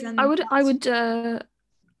 Because then I would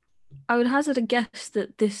hazard a guess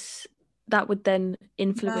that would then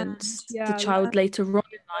influence the child later on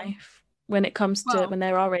in life when it comes to when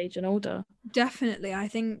they're our age and older. Definitely. I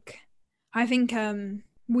think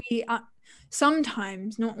we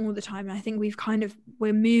sometimes, not all the time, I think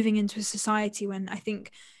we're moving into a society when I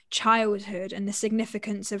think childhood and the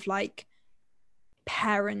significance of like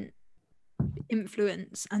parent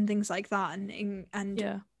influence and things like that,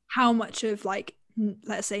 and how much of like,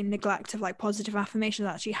 let's say, neglect of like positive affirmation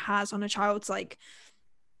that actually has on a child's like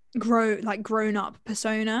grown up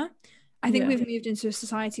persona. I think we've moved into a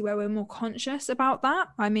society where we're more conscious about that.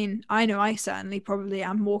 I mean, I know I certainly probably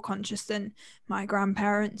am more conscious than my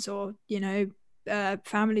grandparents or, you know,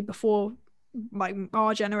 family before like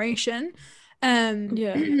our generation.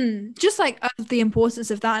 Just like the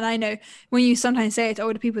importance of that. And I know when you sometimes say it to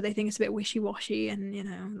older people, they think it's a bit wishy-washy and, you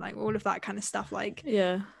know, like all of that kind of stuff. Like,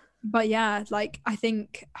 but yeah, like I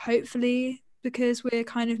think hopefully because we're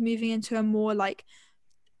kind of moving into a more like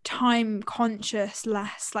time conscious,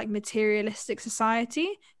 less like materialistic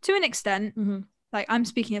society to an extent. Like I'm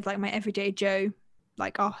speaking of like my everyday Joe,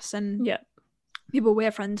 like us and people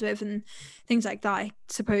we're friends with and things like that. I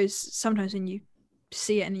suppose sometimes when you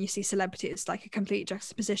see it and you see celebrity, it's like a complete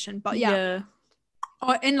juxtaposition. But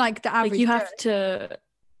or in like the average, like you have to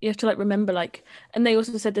like remember, like, and they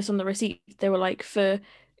also said this on the receipt, they were like, for,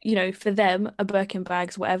 you know, for them a Birkin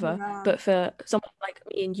bag's whatever, but for someone like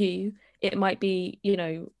me and you, it might be, you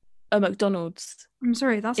know, a McDonald's. I'm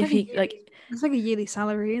sorry, that's it's like a yearly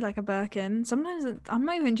salary, like a Birkin. Sometimes I'm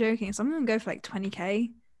not even joking, some of them go for like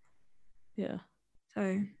 20k.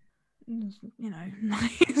 So, you know,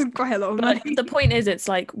 it's quite a lot of money. The point is, it's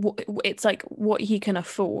like what he can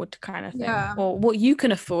afford kind of thing, or what you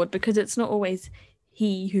can afford, because it's not always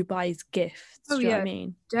he who buys gifts. Do you know what I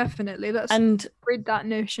mean? Definitely. Let's rid that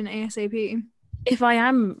notion ASAP. If I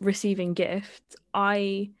am receiving gifts,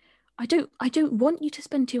 I don't want you to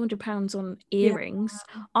spend £200 on earrings.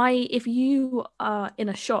 If you are in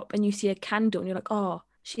a shop and you see a candle and you're like, oh,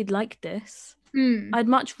 she'd like this, I'd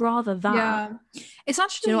much rather that. It's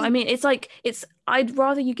actually, do you know what I mean? It's like, I'd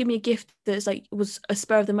rather you give me a gift that's like was a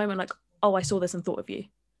spur of the moment, like, oh, I saw this and thought of you.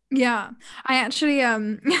 I actually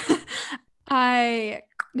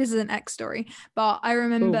this is an ex story, but I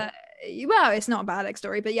remember well, it's not a bad ex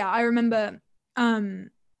story, but I remember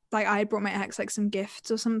like I brought my ex like some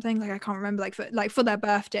gifts or something, like I can't remember, like for their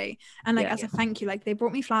birthday, and like as a thank you, like they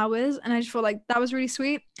brought me flowers, and I just felt like that was really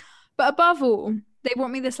sweet. But above all, they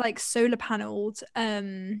brought me this like solar paneled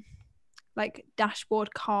like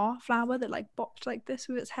dashboard car flower that like bopped like this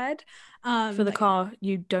with its head. For the car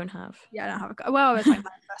you don't have. I don't have a car. Well, I was like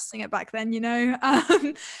manifesting it back then, you know.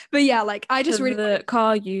 But like I just really the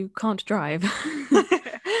car you can't drive.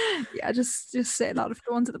 just say that if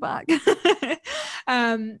you want at the back.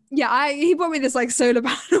 He bought me this like solar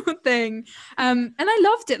panel thing, and I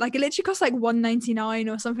loved it. Like it literally cost like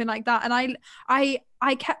 $1.99 or something like that, and I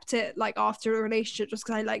kept it like after a relationship just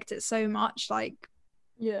because I liked it so much. Like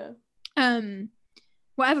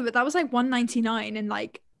whatever, but that was like $1.99, and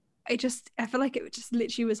like I feel like it just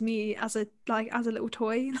literally was me as a little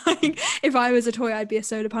toy. Like if I was a toy, I'd be a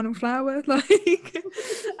solar panel flower. Like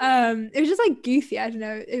it was just like goofy. I don't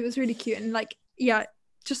know, it was really cute, and like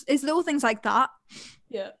just it's little things like that,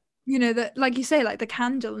 you know, that like you say, like the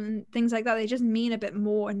candle and things like that, they just mean a bit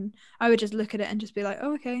more, and I would just look at it and just be like,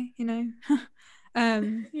 oh, okay, you know.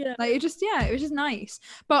 Like it was just nice.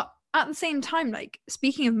 But at the same time, like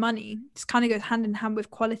speaking of money, this kind of goes hand in hand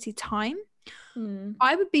with quality time.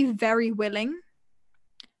 I would be very willing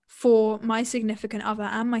for my significant other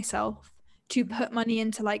and myself to put money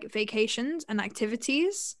into like vacations and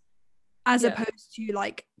activities as opposed to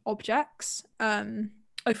like objects.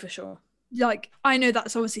 Oh, for sure. Like I know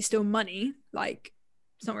that's obviously still money, like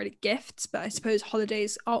it's not really gifts, but I suppose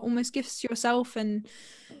holidays are almost gifts to yourself and,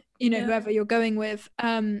 you know, whoever you're going with.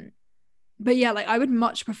 But like I would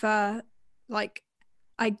much prefer, like,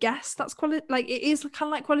 I guess that's quality, like it is kind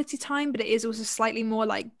of like quality time, but it is also slightly more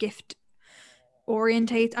like gift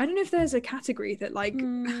orientated. I don't know if there's a category that like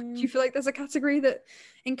do you feel like there's a category that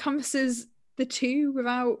encompasses the two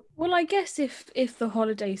without? Well, I guess if the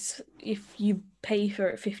holidays, if you pay for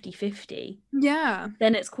it 50-50,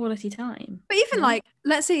 then it's quality time. But even like,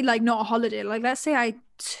 let's say like not a holiday, like let's say I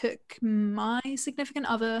took my significant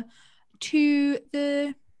other to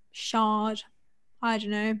the Shard, I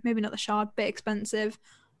don't know, maybe not the Shard, bit expensive,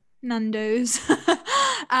 Nando's,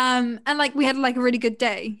 And like we had like a really good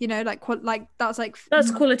day, you know, like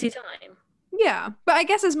that's quality time. Yeah, but I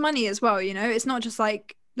guess it's money as well, you know. It's not just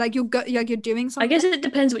like you're doing something. I guess it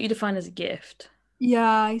depends what you define as a gift. Yeah,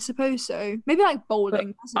 I suppose so. Maybe like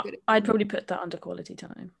bowling. That's a good example. I'd probably put that under quality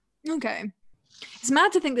time. Okay. It's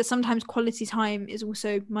mad to think that sometimes quality time is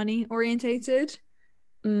also money orientated.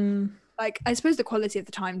 Like, I suppose the quality of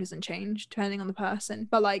the time doesn't change depending on the person,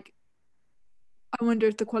 but like, I wonder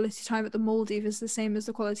if the quality time at the Maldives is the same as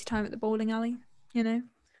the quality time at the bowling alley. You know,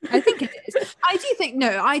 I think it is. I do think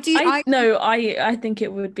I think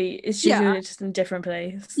it would be. It's just in a different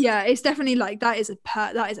place. Yeah, it's definitely like that is a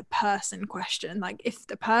person question. Like, if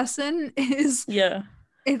the person is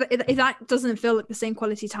if that doesn't feel like the same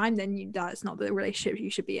quality time, then that's not the relationship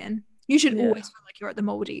you should be in. You should always feel like you're at the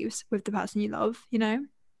Maldives with the person you love, you know?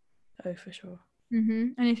 Oh, for sure.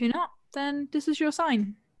 And if you're not, then this is your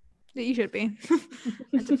sign that you should be.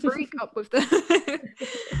 And to freak up with the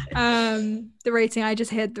rating. I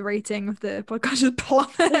just heard the rating of the podcast just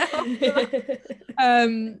plummet.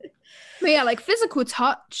 But yeah, like physical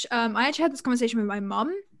touch. I actually had this conversation with my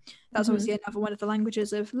mum. That's obviously another one of the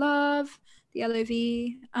languages of love. The LOVE,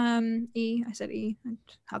 E. I said E. I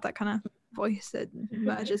have that kind of voice that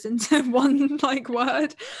merges into one like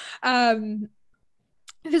word.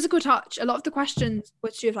 Physical touch. A lot of the questions were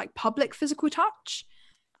to do with like public physical touch.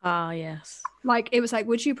 Yes. Like it was like,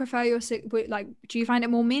 would you prefer do you find it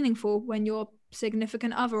more meaningful when your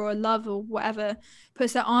significant other or love or whatever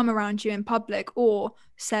puts their arm around you in public or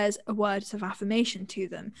says a words of affirmation to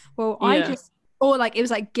them? Well, or like it was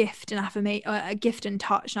like gift and affirmation, a gift and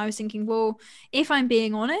touch. And I was thinking, well, if I'm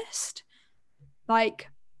being honest, like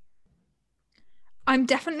I'm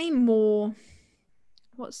definitely more,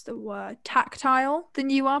 what's the word, tactile than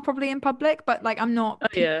you are probably in public, but like I'm not. Oh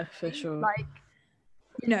yeah, for sure. Like,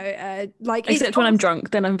 you know, like except when I'm drunk,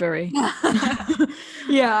 then I'm very.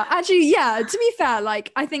 Yeah, actually, yeah. To be fair,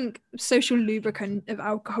 like I think social lubricant of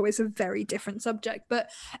alcohol is a very different subject, but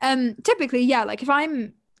typically, yeah, like if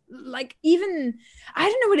I'm like, even I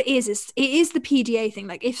don't know what it is. It is the PDA thing.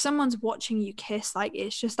 Like if someone's watching you kiss, like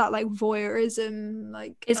it's just that like voyeurism.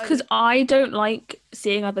 Like it's because I don't like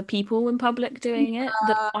seeing other people in public doing it.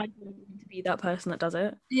 That I don't want to be that person that does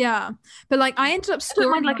it. Yeah, but like I ended up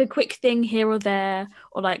storing like a quick thing here or there,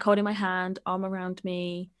 or like holding my hand, arm around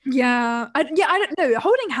me. Yeah, I don't know.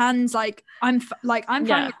 Holding hands, like I'm fine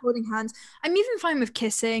with holding hands. I'm even fine with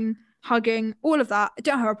kissing, hugging, all of that. I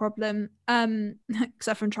don't have a problem.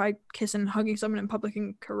 Except for try kissing and hugging someone in public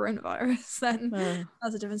in coronavirus, then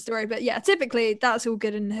that's a different story. But yeah, typically that's all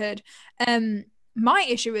good in the hood. My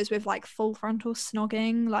issue is with like full frontal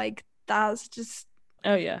snogging. Like that's just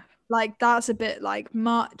like that's a bit like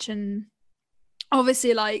much, and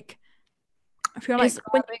obviously like I feel like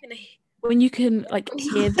when you can like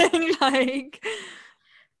hear them, like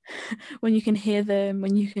when you can hear them,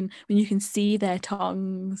 when you can see their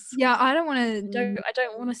tongues. Yeah, I don't want to. I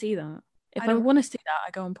don't want to see that. If I want to see that,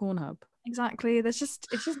 I go on Pornhub. Exactly. It's just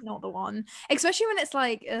not the one. Especially when it's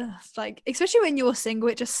like especially when you're single,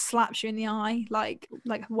 it just slaps you in the eye like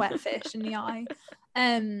a wet fish in the eye.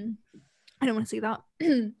 I don't want to see that.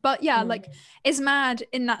 But yeah, like it's mad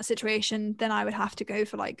in that situation, then I would have to go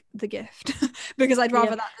for like the gift because I'd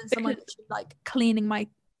rather that than someone like cleaning my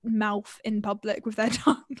mouth in public with their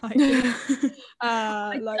tongue.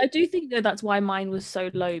 I do think though that's why mine was so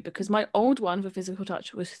low, because my old one for physical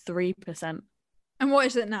touch was 3%. And what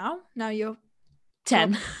is it now? Now you're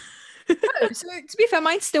 10. So to be fair,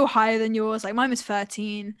 mine's still higher than yours. Like mine was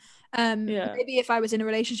 13. Maybe if I was in a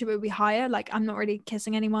relationship it would be higher. Like I'm not really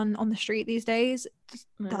kissing anyone on the street these days.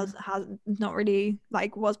 Has not really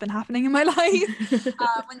like what's been happening in my life.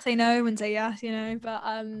 Wouldn't say no, wouldn't say yes, you know, but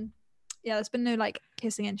yeah, there's been no like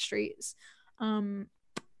kissing in streets. But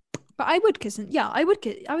I would kiss I would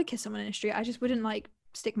kiss someone in the street. I just wouldn't like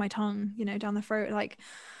stick my tongue, you know, down the throat, like,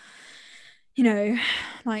 you know,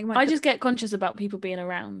 like I just get conscious about people being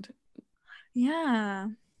around. Yeah,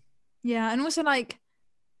 and also like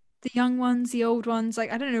the young ones, the old ones,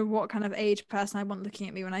 like I don't know what kind of age person I want looking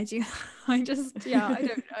at me when I do. I don't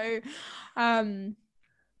know.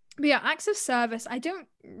 But yeah, acts of service, I don't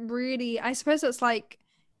really, I suppose it's like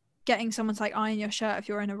getting someone to like iron your shirt if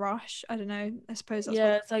you're in a rush. I don't know, I suppose that's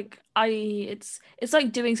it's like it's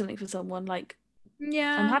like doing something for someone, like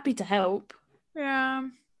I'm happy to help. Yeah,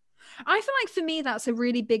 I feel like for me that's a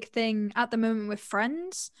really big thing at the moment with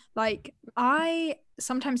friends. Like I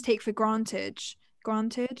sometimes take for granted,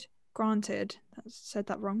 I said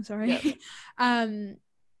that wrong, sorry.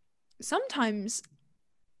 Sometimes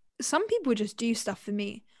some people just do stuff for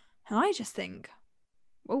me and I just think,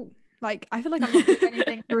 whoa, like I feel like I'm not doing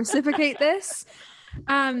anything to reciprocate this.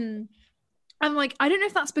 I'm like, I don't know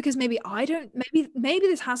if that's because maybe maybe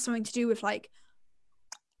this has something to do with like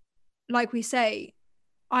we say,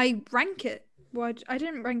 I rank it. Well, I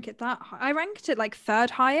didn't rank it that high. I ranked it like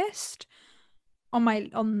third highest on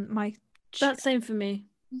my. That's same for me.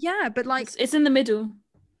 Yeah, but like it's in the middle.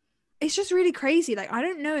 It's just really crazy. Like, I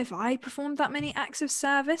don't know if I performed that many acts of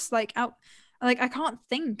service. Like I can't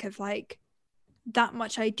think of like that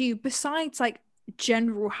much I do besides like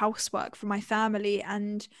general housework for my family,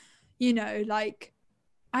 and like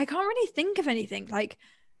I can't really think of anything like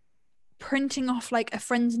printing off like a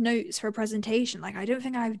friend's notes for a presentation. Like, I don't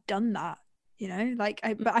think I've done that, but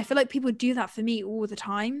I feel like people do that for me all the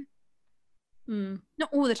time. Not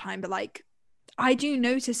all the time, but like I do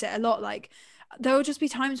notice it a lot. Like, there will just be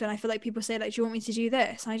times when I feel like people say like, do you want me to do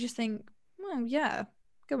this? And I just think, well, yeah,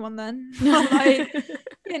 go on then. Like,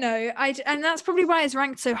 and that's probably why it's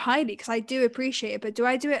ranked so highly, because I do appreciate it. But do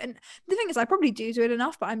I do it? And the thing is, I probably do it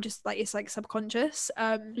enough, but I'm just like, it's like subconscious.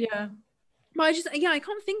 Yeah. But I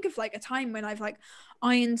can't think of like a time when I've like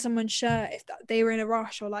ironed someone's shirt if they were in a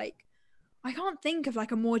rush, or like I can't think of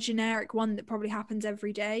like a more generic one that probably happens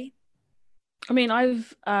every day. I mean,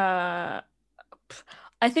 I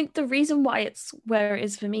think the reason why it's where it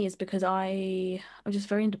is for me is because I'm just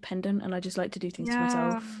very independent, and I just like to do things for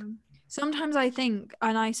myself. Sometimes I think,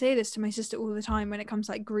 and I say this to my sister all the time when it comes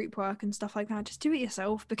to like group work and stuff like that, just do it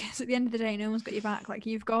yourself, because at the end of the day, no one's got your back like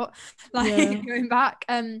you've got going back.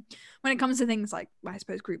 When it comes to things like, well, I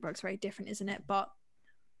suppose group work's very different, isn't it? But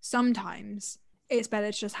sometimes it's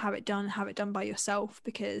better to just have it done by yourself,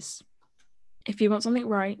 because if you want something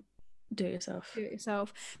right, do it yourself.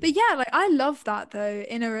 But yeah, like I love that though,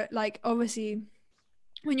 like obviously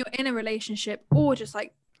when you're in a relationship, or just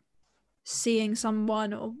like seeing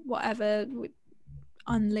someone or whatever with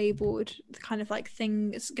unlabeled kind of like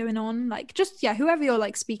things going on, like just whoever you're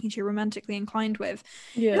like speaking to romantically inclined with,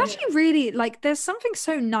 it's actually really like there's something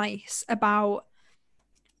so nice about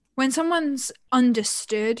when someone's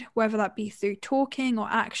understood, whether that be through talking or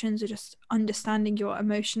actions or just understanding your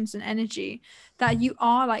emotions and energy, that you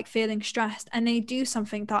are like feeling stressed, and they do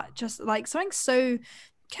something that just like something so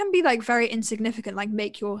can be like very insignificant, like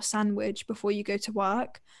make your sandwich before you go to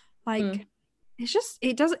work. Like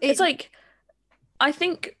it's like, I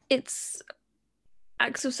think it's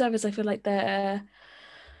acts of service. I feel like they're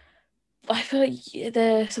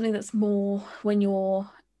something that's more when you're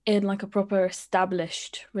in like a proper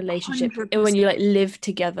established relationship, 100%. When you like live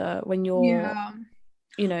together, when you're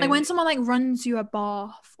like when someone like runs you a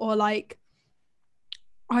bath, or like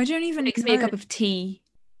I don't even makes me a cup of tea.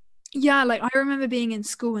 Yeah, like I remember being in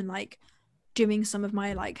school and like doing some of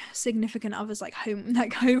my like significant others like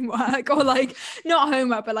homework, or like not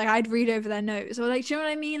homework, but like I'd read over their notes, or like, do you know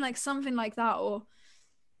what I mean, like something like that. Or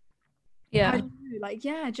I don't know, like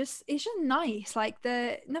just it's just nice. Like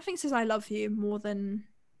nothing says I love you more than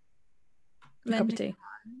a cup of tea.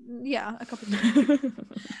 A cup of tea.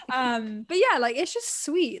 But yeah, like it's just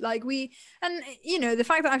sweet. Like the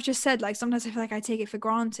fact that I've just said like sometimes I feel like I take it for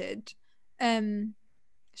granted. It's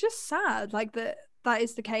just sad like that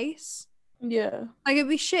is the case. Yeah, like it'd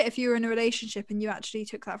be shit if you were in a relationship and you actually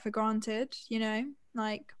took that for granted,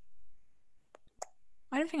 like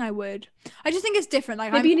I don't think I would. I just think it's different.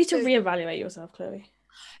 Like maybe you need to reevaluate yourself, Chloe.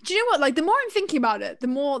 Do you know what? Like the more I'm thinking about it, the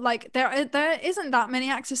more like there isn't that many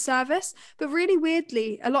acts of service, but really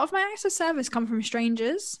weirdly, a lot of my acts of service come from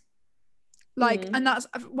strangers. Like, and that's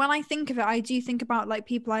when I think of it, I do think about like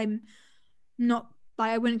people I'm not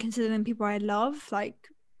like I wouldn't consider them people I love, like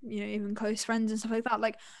even close friends and stuff like that.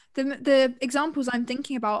 Like the examples I'm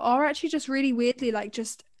thinking about are actually just really weirdly like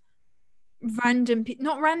just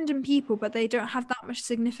not random people, but they don't have that much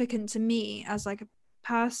significance to me as like a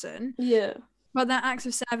person. Yeah. But their acts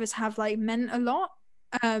of service have like meant a lot.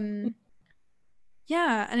 And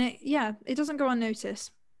it doesn't go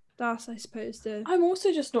unnoticed. That's, I suppose, I'm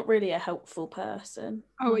also just not really a helpful person.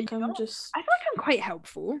 Oh, like, I feel like I'm quite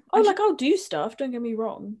helpful. I'll do stuff, don't get me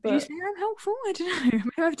wrong. But do you say I'm helpful? I don't know.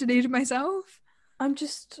 Maybe I've deleted myself. I'm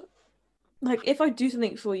just like, if I do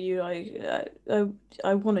something for you, I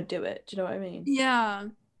want to do it. Do you know what I mean? Yeah.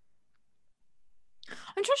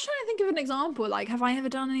 I'm just trying to think of an example. Like, have I ever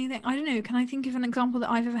done anything? I don't know. Can I think of an example that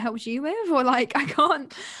I've ever helped you with? Or like, I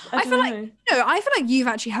can't. I feel like I feel like you've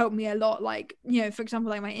actually helped me a lot. Like, for example,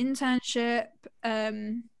 like my internship.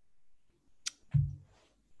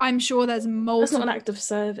 I'm sure there's multiple. That's not an act of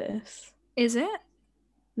service. Is it?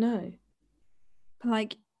 No.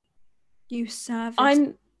 Like, you service.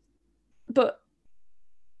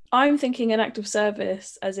 I'm thinking an act of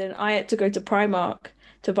service, as in I had to go to Primark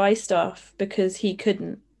to buy stuff because he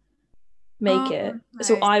couldn't make it.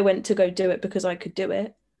 So I went to go do it because I could do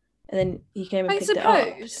it. and then he came and picked it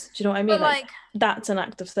up. Do you know what I mean? Like that's an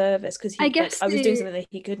act of service, because I guess I was doing something that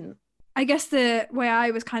he couldn't. I guess the way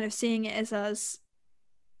I was kind of seeing it is as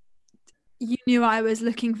you knew I was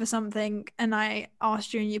looking for something and I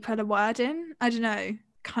asked you and you put a word in. I don't know,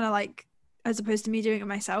 kind of like as opposed to me doing it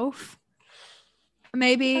myself.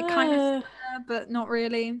 Maybe kind of, but not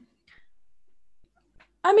really.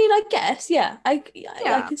 I mean, I guess, yeah. I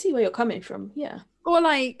can see where you're coming from, yeah. Or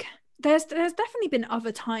like, there's definitely been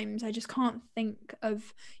other times, I just can't think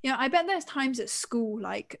of, I bet there's times at school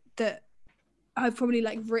like that I've probably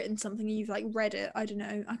like written something and you've like read it. I don't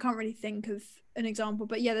know. I can't really think of an example,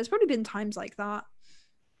 but yeah, there's probably been times like that.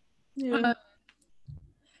 Yeah.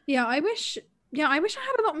 I wish I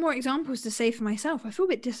had a lot more examples to say for myself. I feel a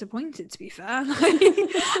bit disappointed, to be fair. Like,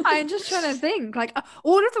 I'm just trying to think. Like,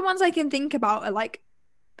 all of the ones I can think about are like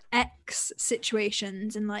ex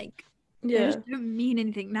situations, and like they just don't mean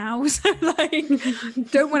anything now. So like,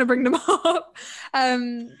 don't want to bring them up.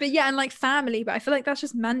 But yeah, and like family. But I feel like that's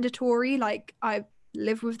just mandatory. Like I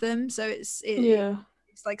live with them, so it's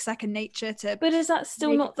like second nature to. But is that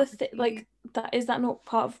still not the thing? Like that, is that not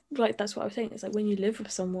part of, like, that's what I was saying, it's like when you live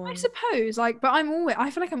with someone, I suppose, like, but I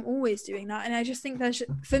feel like I'm always doing that, and I just think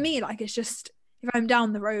for me, like, it's just if I'm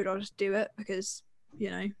down the road I'll just do it because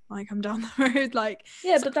like I'm down the road, like,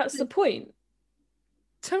 but that's the point.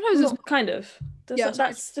 Sometimes it's kind of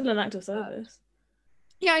that's still an act of service.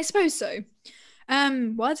 Yeah, I suppose so.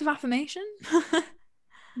 Words of affirmation.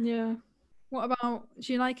 Yeah. What about,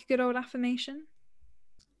 do you like a good old affirmation?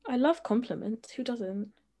 I love compliments. Who doesn't?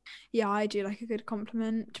 Yeah, I do like a good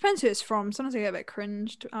compliment. Depends who it's from. Sometimes I get a bit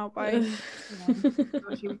cringed out by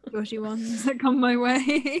dodgy ones that come my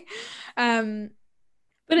way.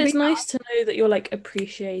 But it's nice to know that you're like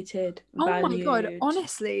appreciated, valued. Oh my god,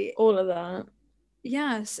 honestly. All of that.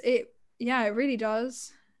 Yes, it really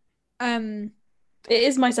does. It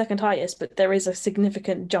is my second highest, but there is a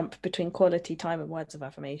significant jump between quality time and words of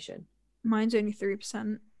affirmation. Mine's only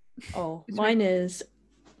 3%. Oh, mine is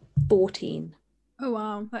 14. Oh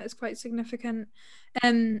wow, that is quite significant.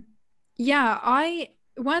 Words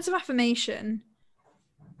of affirmation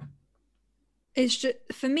is just,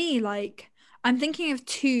 for me, like, I'm thinking of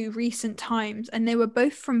 2 recent times, and they were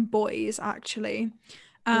both from boys actually.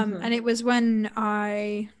 And it was when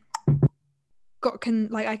I got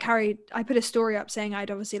I put a story up saying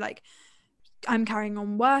I'd obviously, like, I'm carrying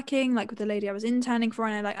on working like with the lady I was interning for,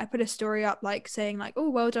 and I put a story up like saying like,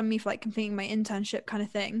 oh, well done me for like completing my internship kind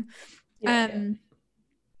of thing.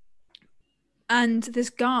 And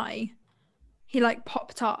this guy, he like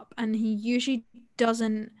popped up, and he usually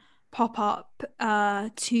doesn't pop up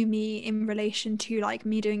to me in relation to like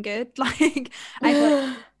me doing good. Like, I feel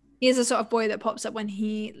like he is a sort of boy that pops up when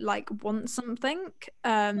he like wants something.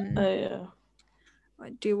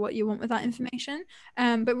 Do what you want with that information.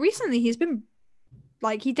 But recently he's been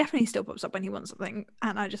like, he definitely still pops up when he wants something,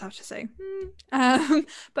 and I just have to say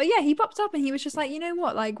but yeah, he popped up and he was just like, you know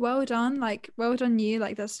what, like, well done you,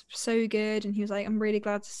 like, that's so good. And he was like, I'm really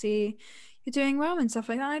glad to see you're doing well and stuff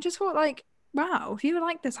like that. And I just thought, like, wow, if you were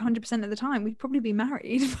like this 100% of the time, we'd probably be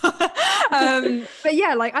married. But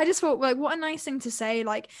yeah, like, I just thought, like, what a nice thing to say.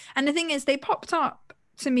 Like, and the thing is, they popped up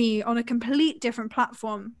to me on a complete different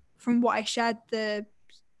platform from what I shared the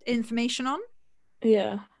information on.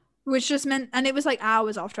 Which just meant, and it was like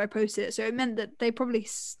hours after I posted it, so it meant that they probably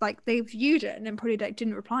like, they viewed it and then probably like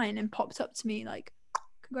didn't reply, and then popped up to me like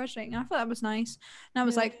congratulating. I thought that was nice. And I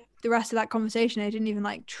was like, the rest of that conversation, they didn't even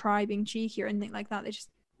like try being cheeky or anything like that. They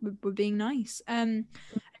just were being nice. And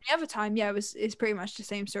the other time, it's pretty much the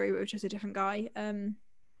same story, but it was just a different guy. Who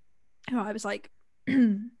I was like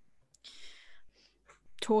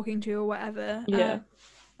talking to or whatever.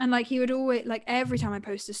 And like, he would always, like, every time I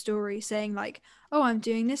post a story saying like, oh, I'm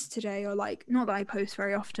doing this today, or like, not that I post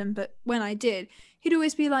very often, but when I did, he'd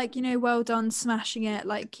always be like, well done, smashing it,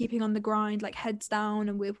 like, keeping on the grind, like, heads down,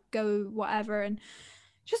 and we'll go whatever. And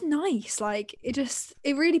just nice. Like, it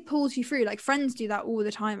really pulls you through. Like, friends do that all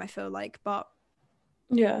the time, I feel like, but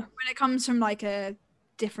when it comes from like a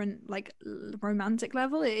different like romantic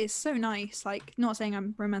level, it is so nice. Like, not saying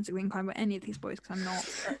I'm romantically inclined with any of these boys, because I'm not.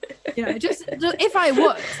 Just if I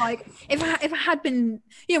was like, if I had been,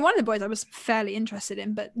 one of the boys I was fairly interested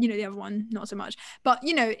in, but the other one not so much. But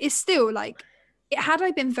it's still like, had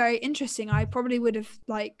I been very interesting, I probably would have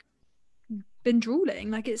like been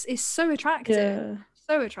drooling. Like, it's so attractive.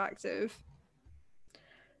 So attractive.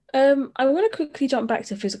 I want to quickly jump back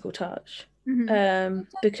to physical touch.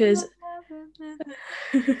 Because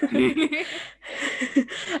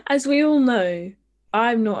as we all know,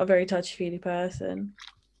 I'm not a very touchy-feely person.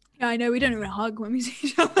 Yeah, I know we don't even hug when we see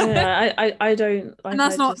each other. Yeah, I don't. Like, and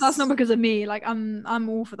that's not because of me. Like I'm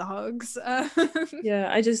all for the hugs.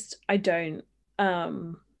 Yeah, I don't.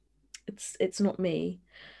 It's not me.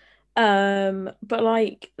 But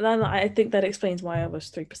like then I think that explains why I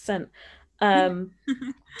was 3%. And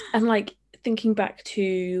like thinking back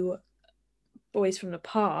to boys from the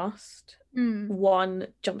past, one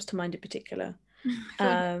jumps to mind in particular.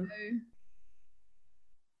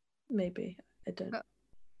 Maybe I don't.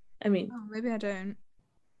 I mean, maybe I don't.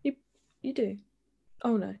 You do.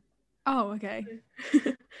 Oh no. Oh, okay.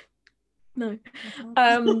 No.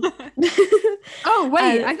 Oh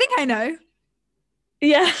wait, I think I know.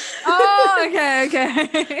 Yeah. Oh,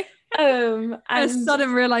 okay. And a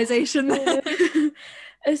sudden realization.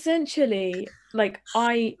 Essentially, like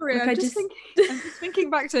I'm just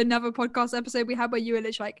thinking back to another podcast episode we had where you were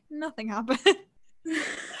literally like, nothing happened.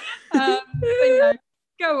 But yeah,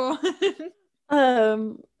 go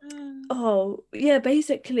on. Oh yeah,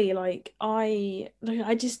 basically like I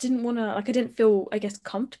just didn't want to, like I didn't feel, I guess,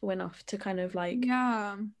 comfortable enough to kind of like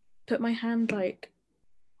put my hand like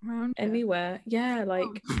around anywhere it. Yeah,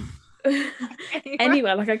 like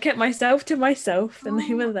anywhere. Like I kept myself to myself and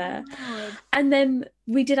they were there. And then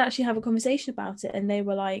we did actually have a conversation about it and they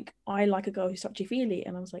were like, I like a girl who's touchy-feely,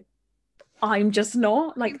 and I was like, I'm just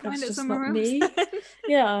not, like that's just not me.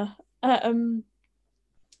 Yeah. I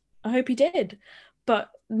hope he did, but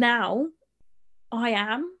now I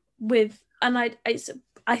am with, and I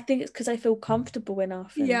think it's because I feel comfortable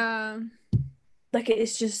enough. And, like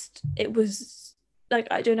it was like,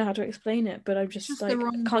 I don't know how to explain it, but I'm just like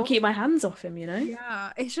can't keep my hands off him, you know?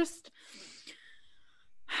 Yeah, it's just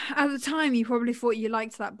at the time you probably thought you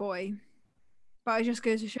liked that boy, but it just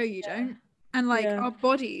goes to show you don't. And like our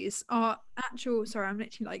bodies are actual. Sorry, I'm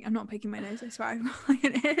literally like, I'm not picking my nose, I swear I've got like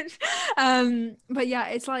an itch. But yeah,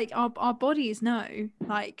 it's like our bodies know,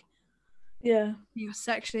 like, yeah, you're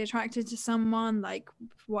sexually attracted to someone, like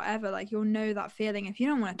whatever, like you'll know that feeling. If you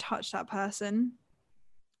don't want to touch that person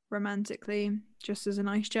romantically, just as a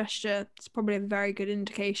nice gesture, it's probably a very good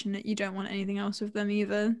indication that you don't want anything else with them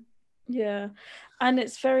either. Yeah, and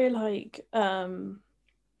it's very like I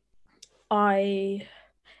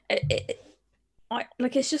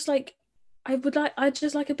like, it's just like I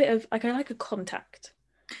just like a bit of like, I like a contact.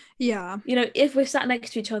 Yeah, you know, if we're sat next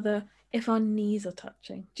to each other, if our knees are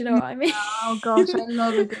touching, do you know what I mean? Oh gosh, I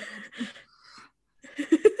love a good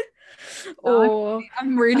or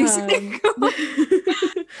I'm really sick.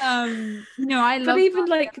 No, I love, but even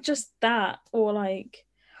that, like just that, or like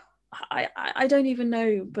I don't even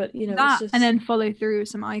know, but you know, that, it's just, and then follow through with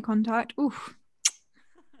some eye contact. Oof.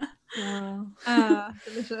 Wow.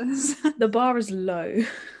 Delicious. The bar is low.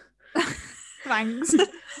 Thanks.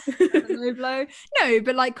 Low blow. No,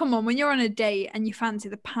 but like, come on, when you're on a date and you fancy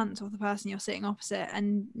the pants of the person you're sitting opposite,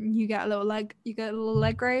 and you get a little leg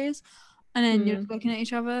raise, and then you're looking at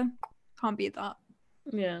each other, can't beat that.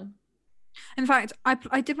 Yeah. In fact,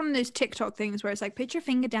 I did one of those TikTok things where it's like, put your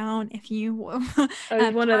finger down if you one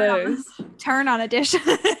of those turn on a dish.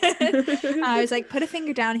 I was like, put a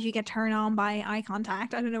finger down if you get turned on by eye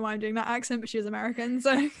contact. I don't know why I'm doing that accent, but she was American,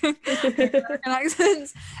 so American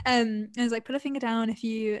accents. I was like, put a finger down if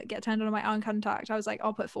you get turned on by eye contact. I was like,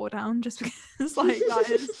 I'll put 4 down just because like that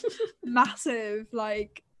is massive,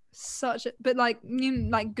 like such a, but like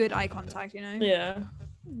like good eye contact, you know?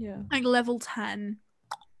 Yeah. Like level 10.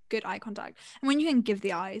 Good eye contact, and when you can give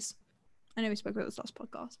the eyes, I know we spoke about this last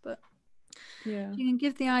podcast, but yeah, you can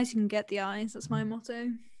give the eyes, you can get the eyes. That's my motto.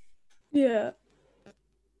 Yeah.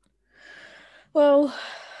 Well,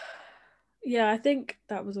 yeah, I think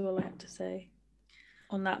that was all I had to say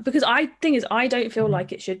on that, because I don't feel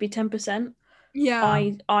like it should be 10%.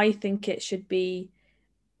 Yeah, I think it should be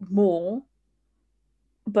more,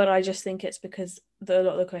 but I just think it's because a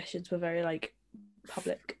lot of the questions were very like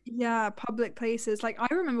public. Yeah, public places. Like I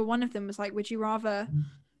remember one of them was like, would you rather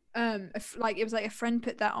like it was like a friend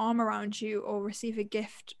put their arm around you or receive a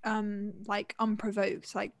gift like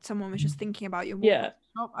unprovoked, like someone was just thinking about you.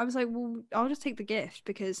 I was like, well, I'll just take the gift,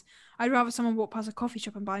 because I'd rather someone walk past a coffee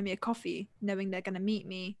shop and buy me a coffee knowing they're going to meet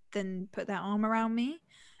me than put their arm around me.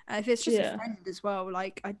 If it's just a friend as well,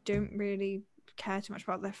 like I don't really care too much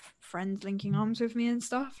about their friends linking arms with me and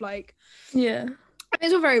stuff, like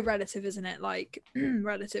it's all very relative, isn't it? Like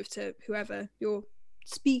relative to whoever you're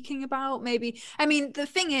speaking about, maybe. I mean, the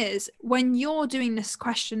thing is, when you're doing this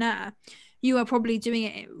questionnaire, you are probably doing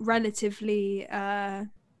it relatively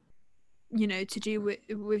you know, to do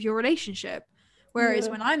with your relationship, whereas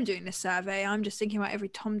when I'm doing this survey, I'm just thinking about every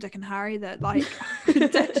Tom, Dick and Harry that like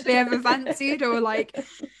potentially ever fancied, or like,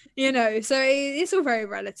 you know, so it's all very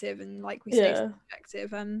relative, and like we say,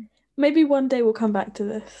 subjective. Maybe one day we'll come back to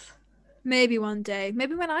this. Maybe one day.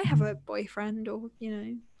 Maybe when I have a boyfriend or,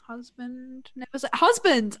 husband. No, was it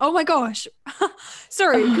husband? Oh my gosh.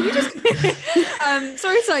 Sorry. Can we just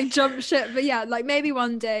sorry to jump ship, but yeah, maybe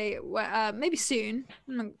one day, maybe soon.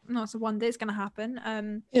 Not so one day it's gonna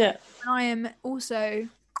happen. Yeah. I am also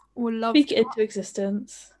will love speak it into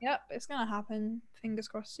existence. Yep, it's gonna happen. Fingers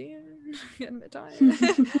crossed soon. Getting a bit tired.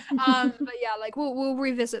 But yeah, we'll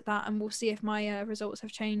revisit that and we'll see if my results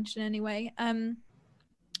have changed in any way.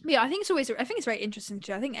 But yeah, I think it's very interesting to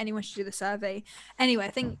do. I think anyone should do the survey. Anyway, I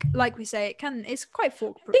think like we say, it's quite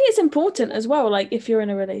fork. I think it's important as well, if you're in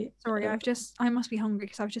a really Sorry, I must be hungry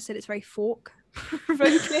because I've just said it's very fork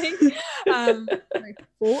provoking. Very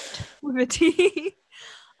fort with a T.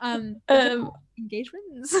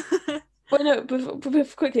 Engagements. Well, no,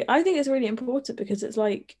 but quickly, I think it's really important because it's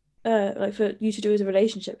for you to do as a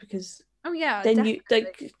relationship, because oh yeah, then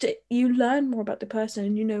definitely. you learn more about the person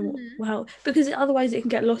and you know how, because otherwise it can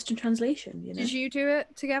get lost in translation. Did you do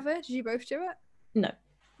it together? Did you both do it? No.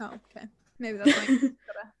 Oh, okay. Maybe that's why you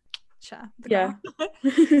gotta chat. Yeah.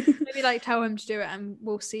 Maybe tell him to do it and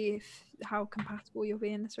we'll see how compatible you'll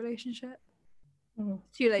be in this relationship. Oh.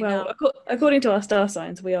 Too late now. According to our star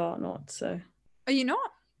signs, we are not. So. Are you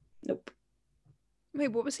not? Nope. Wait,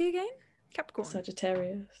 what was he again? Capricorn.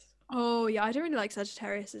 Sagittarius. Oh yeah, I don't really like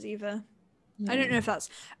Sagittariuses either. I don't know if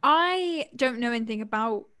I don't know anything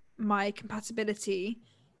about my compatibility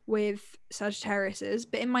with Sagittariuses,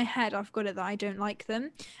 but in my head I've got it that I don't like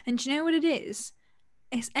them. And do you know what it is?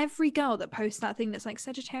 It's every girl that posts that thing that's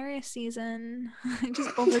Sagittarius season. It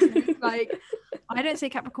just bothers me. I don't say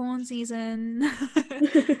Capricorn season.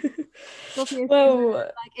 Well,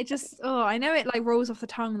 it just I know it rolls off the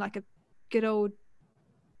tongue like a good old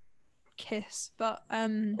kiss, but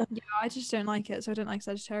yeah, I just don't like it, so I don't like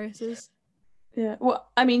Sagittariuses. Yeah,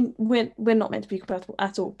 well, I mean, we're not meant to be compatible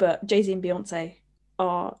at all, but Jay-Z and Beyonce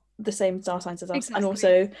are the same star signs as us. Exactly. And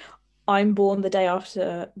also I'm born the day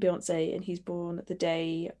after Beyonce and he's born the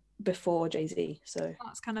day before Jay-Z, so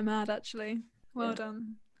that's kind of mad, actually. Well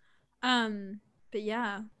done. But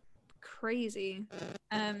yeah, crazy.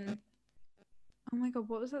 Oh my god,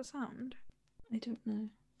 what was that sound? I don't know.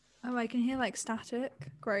 Oh, I can hear static.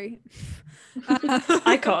 Great.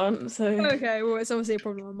 I can't, so okay, well, it's obviously a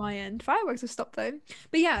problem on my end. Fireworks have stopped though.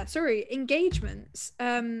 But yeah, sorry, engagements.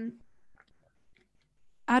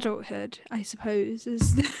 Adulthood, I suppose,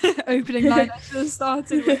 is the opening line I should have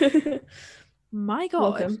started with. My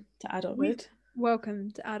god. Welcome to adulthood.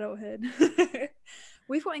 Welcome to adulthood.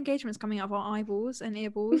 We've got engagements coming out of our eyeballs and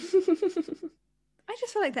earballs. I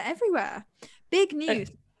just feel like they're everywhere. Big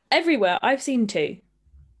news. Everywhere. I've seen 2.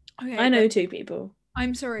 Okay, I know 2 people.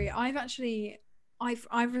 I'm sorry. I've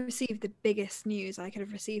received the biggest news I could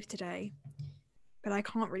have received today, but I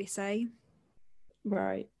can't really say.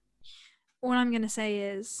 Right. All I'm going to say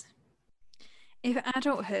is, if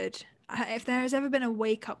there has ever been a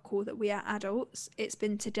wake-up call that we are adults, it's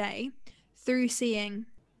been today, through receiving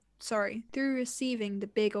the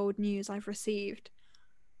big old news I've received.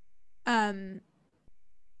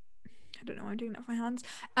 I don't know why I'm doing that with my hands.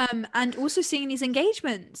 And also seeing these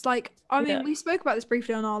engagements. We spoke about this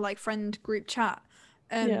briefly on our friend group chat.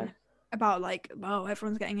 About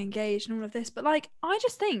everyone's getting engaged and all of this. But I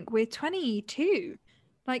just think we're 22.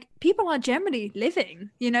 People are generally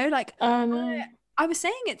living, I was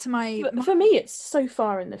saying it to my for me it's so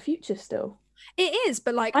far in the future still. It is,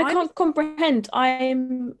 but I can't comprehend.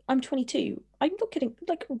 I'm 22. I'm not kidding.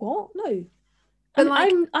 What? No. But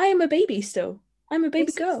I am a baby still. I'm a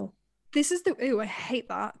baby girl. This is I hate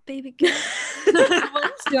that. Baby girl.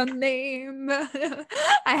 What's your name?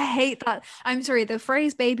 I hate that. I'm sorry, the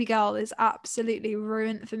phrase baby girl is absolutely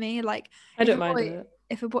ruined for me. I don't mind it.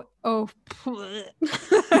 If a boy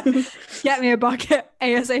get me a bucket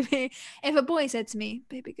ASAP. If a boy said to me,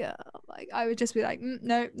 baby girl, I would just be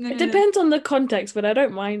no. It depends on the context, but I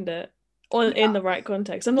don't mind it. In the right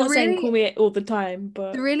context. I'm not saying call me it all the time,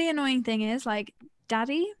 but the really annoying thing is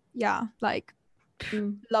daddy, yeah,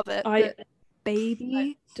 love it.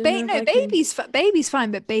 Baby, baby's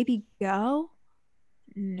fine, but baby girl,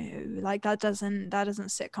 no, that doesn't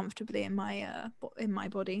sit comfortably in my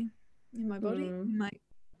body, in my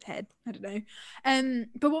head. I don't know.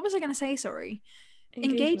 But what was I going to say? Sorry,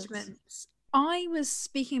 engagements. I was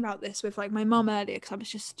speaking about this with my mum earlier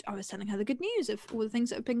because I was telling her the good news of all the things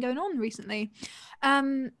that have been going on recently.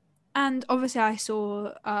 And obviously I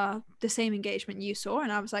saw the same engagement you saw,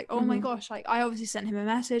 and I was like, oh my gosh, I obviously sent him a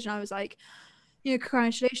message and I was like,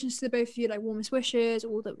 congratulations to the both of you, like warmest wishes,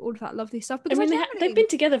 all of that lovely stuff. Because I mean, they've been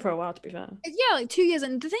together for a while, to be fair. Yeah, like 2 years.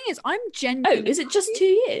 And the thing is, I'm genuinely. Oh, is it just 2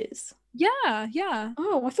 years? Yeah.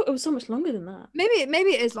 Oh, I thought it was so much longer than that. Maybe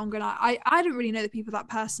it is longer. I don't really know the people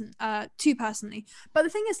too personally. But the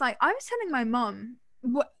thing is, like, I was telling my mum,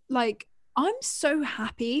 I'm so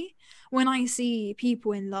happy when I see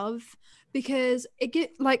people in love, because it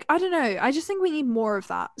get like, I don't know, I just think we need more of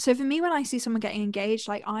that. So for me, when I see someone getting engaged,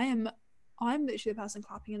 like, I'm literally the person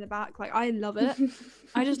clapping in the back. Like, I love it.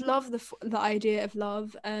 I just love the idea of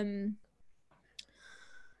love. In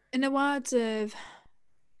the words of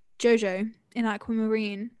Jojo in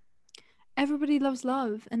Aquamarine, everybody loves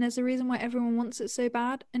love, and there's a reason why everyone wants it so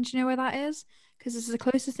bad. And do you know where that is? Because it's the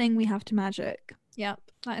closest thing we have to magic. Yep,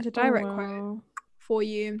 that is a direct quote for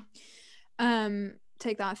you.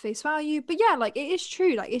 Take that at face value. But yeah, like, it is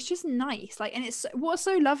true. Like, it's just nice. Like, and it's what's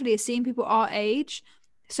so lovely is seeing people our age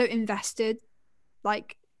so invested,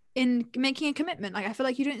 like, in making a commitment. Like, I feel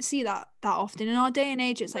like you don't see that often in our day and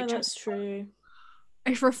age. It's like, that's true.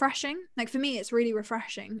 It's refreshing. Like, for me, it's really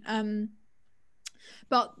refreshing.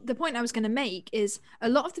 But the point I was going to make is, a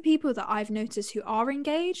lot of the people that I've noticed who are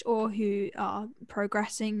engaged or who are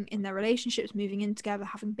progressing in their relationships, moving in together,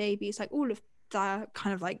 having babies, like, all of that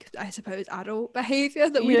kind of, like, I suppose, adult behavior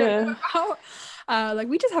that we don't know about. Like,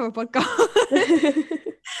 we just have a podcast.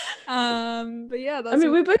 But yeah, I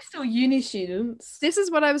mean, we're both still uni students. This is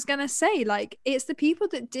what I was going to say. Like, it's the people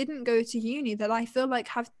that didn't go to uni that I feel like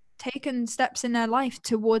have taken steps in their life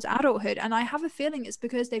towards adulthood, and I have a feeling it's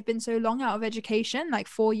because they've been so long out of education, like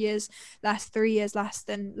 4 years less, 3 years less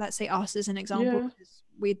than, let's say, us as an example, because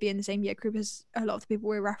we'd be in the same year group as a lot of the people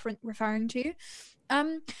we're referring to.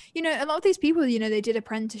 A lot of these people, they did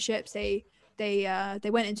apprenticeships, they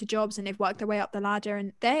went into jobs, and they've worked their way up the ladder,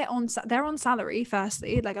 and they're on salary.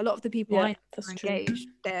 Firstly, like, a lot of the people I know are engaged,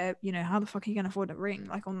 they're, how the fuck are you gonna afford a ring,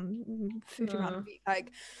 like, on £50 a week?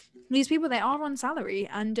 Like, these people, they are on salary,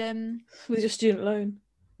 and with your student loan.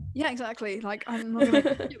 Yeah, exactly. Like, I'm not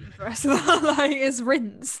gonna do the rest of that. Like, it's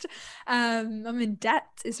rinsed. I'm in debt.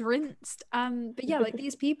 It's rinsed. But yeah, like,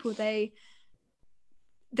 these people, they're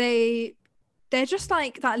just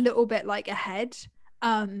like that little bit, like, ahead.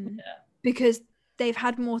 Because they've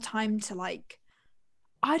had more time to, like,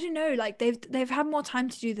 I don't know, like, they've had more time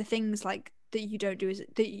to do the things, like, that you don't do, is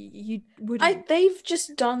that you wouldn't. They've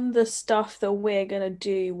just done the stuff that we're gonna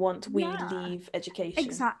do once we leave education.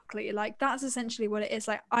 Exactly. Like, that's essentially what it is.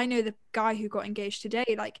 Like, I know the guy who got engaged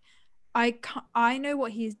today. Like, I know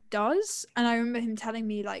what he does, and I remember him telling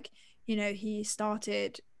me, like, he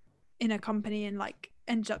started in a company and, like,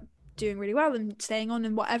 ended up doing really well and staying on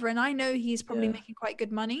and whatever. And I know he's probably making quite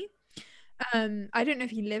good money. I don't know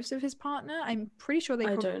if he lives with his partner. I'm pretty sure they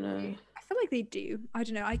probably, I don't know. I feel like they do. I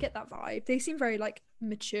don't know. I get that vibe. They seem very, like,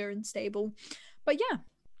 mature and stable. But yeah,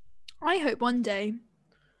 I hope one day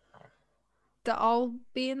that I'll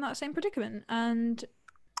be in that same predicament and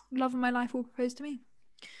love of my life will propose to me.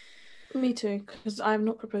 Me too, because I'm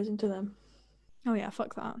not proposing to them. Oh yeah,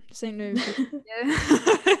 fuck that. This ain't no.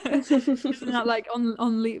 Isn't that, like,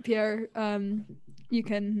 on leap year? You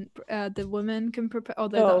can the woman can propose.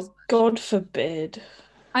 Oh, God forbid.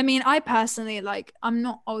 I mean, I personally, like, I'm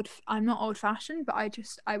not old fashioned, but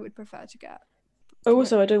I would prefer to get.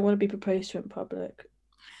 Also, I don't want to be proposed to in public.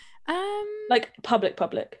 Like,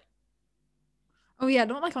 public. Oh yeah,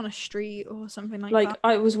 not like on a street or something like that. Like,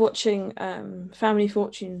 I was watching Family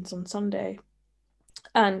Fortunes on Sunday,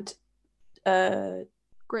 and the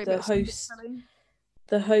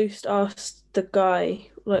host asked the guy,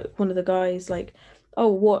 like, one of the guys, like, oh,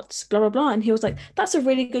 what's blah blah blah, and he was like, that's a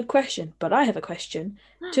really good question, but I have a question.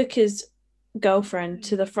 Took his girlfriend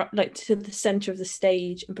to the front, like, to the center of the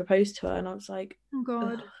stage, and proposed to her. And I was like, oh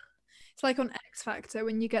God. Ugh. It's like on X Factor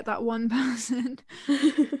when you get that one person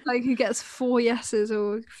like, who gets 4 yeses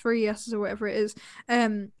or 3 yeses or whatever it is,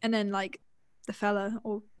 and then, like, the fella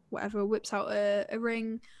or whatever whips out a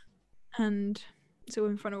ring, and so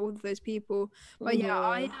in front of all of those people. But yeah,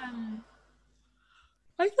 I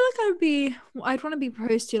feel like I'd want to be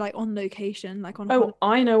proposed to, like, on location, like, on holiday.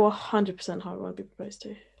 I know 100% how I want to be proposed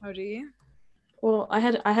to. How do you? Well, I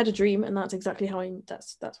had a dream, and that's exactly how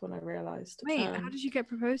that's when I realized. Wait, how did you get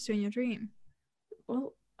proposed to in your dream?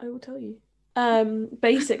 Well, I will tell you.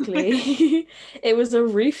 Basically, it was a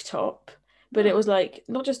rooftop, but it was, like,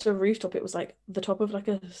 not just a rooftop, it was, like, the top of, like,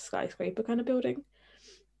 a skyscraper kind of building.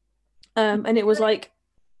 And it was, like,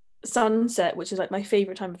 sunset, which is, like, my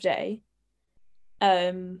favorite time of day. But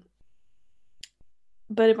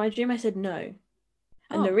in my dream I said no.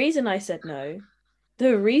 And the reason I said no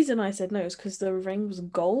is because the ring was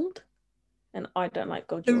gold, and I don't like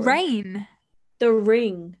gold jewelry. The rain? The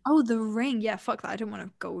ring. Oh, the ring. Yeah, fuck that. I don't want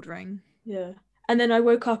a gold ring. Yeah. And then I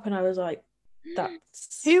woke up and I was like,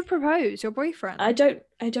 that's... Who proposed? Your boyfriend? I don't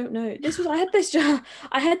know. I had this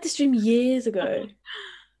dream years ago.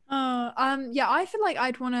 Yeah, I feel like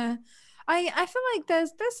I'd want to I feel like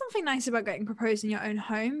there's something nice about getting proposed in your own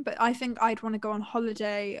home, but I think I'd want to go on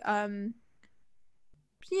holiday,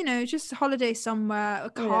 just a holiday somewhere, a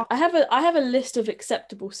car. Yeah. I have a list of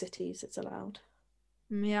acceptable cities it's allowed.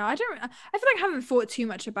 Yeah, I feel like I haven't thought too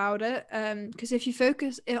much about it. Because if you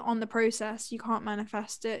focus on the process, you can't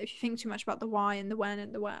manifest it. If you think too much about the why and the when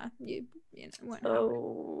and the where, you won't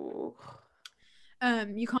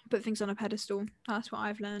happen. You can't put things on a pedestal. That's what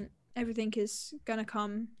I've learned. Everything is gonna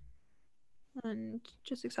come, and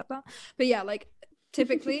just accept that. But yeah, like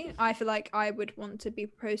typically, I feel like I would want to be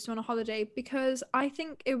proposed to on a holiday because I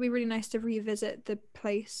think it would be really nice to revisit the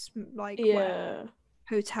place, like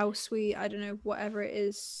hotel suite, I don't know, whatever it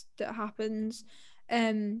is that happens,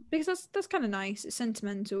 because that's kind of nice. It's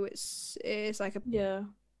sentimental. It's like a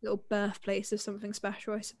little birthplace of something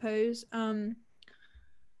special, I suppose. But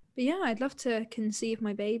yeah, I'd love to conceive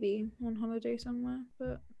my baby on holiday somewhere,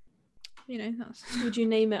 but that's. Would you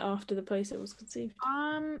name it after the place it was conceived?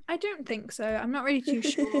 I don't think so. I'm not really too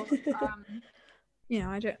sure.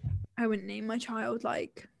 I wouldn't name my child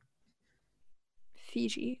like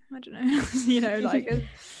Fiji. I don't know. Like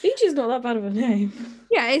Fiji's not that bad of a name.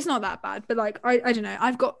 Yeah, it's not that bad, but like I don't know.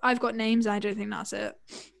 I've got names. I don't think that's it.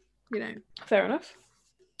 Fair enough.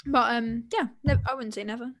 But yeah, I wouldn't say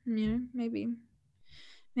never. Maybe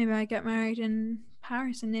I get married in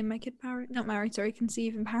Paris and name my kid Paris. Not married, sorry,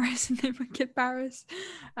 conceive in Paris and name my kid Paris.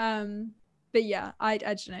 But yeah, I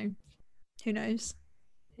don't know. Who knows?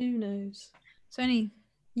 So any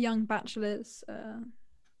young bachelors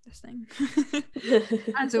listening,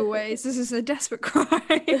 as always, this is a desperate cry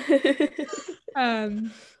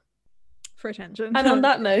for attention. And on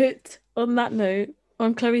that note,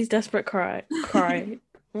 on Chloe's desperate cry,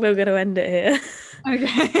 we're going to end it here.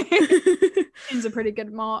 Okay. Seems a pretty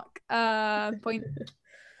good mark. Point.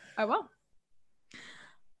 Oh well.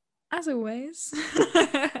 As always.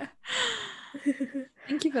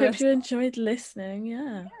 Thank you for Hope you enjoyed listening.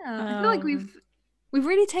 Yeah. I feel like we've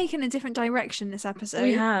really taken a different direction this episode.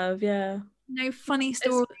 We have, yeah. No funny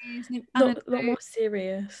stories. A lot more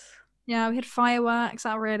serious. Yeah, we had fireworks.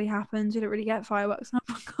 That really happens. We don't really get fireworks on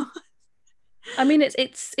our podcast. I mean,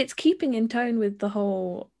 it's keeping in tone with the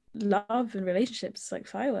whole love and relationships, like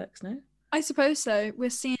fireworks, no? I suppose so. We're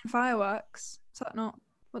seeing fireworks. Is that not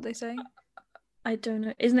what they say? I don't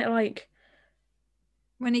know. Isn't it like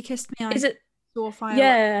when he kissed me? Is it saw fireworks?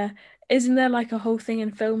 Yeah. Isn't there like a whole thing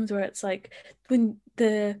in films where it's like when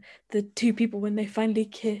the two people when they finally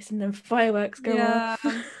kiss and then fireworks go off?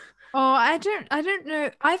 Oh, I don't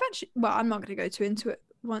know. I've actually, well, I'm not going to go too into it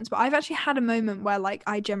once, but I've actually had a moment where like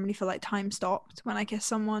I generally feel like time stopped when I kiss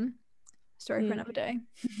someone. Story for another day.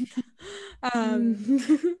 That's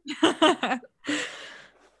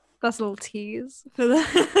a little tease for the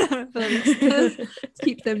listeners to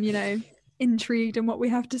keep them, intrigued in what we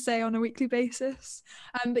have to say on a weekly basis.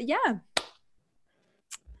 But yeah.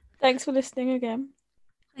 Thanks for listening again.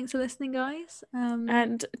 Thanks for listening, guys.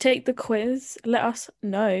 And take the quiz. Let us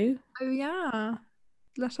know. Oh yeah.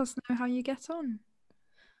 Let us know how you get on.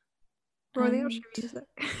 Roll the outro music.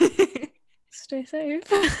 Stay safe.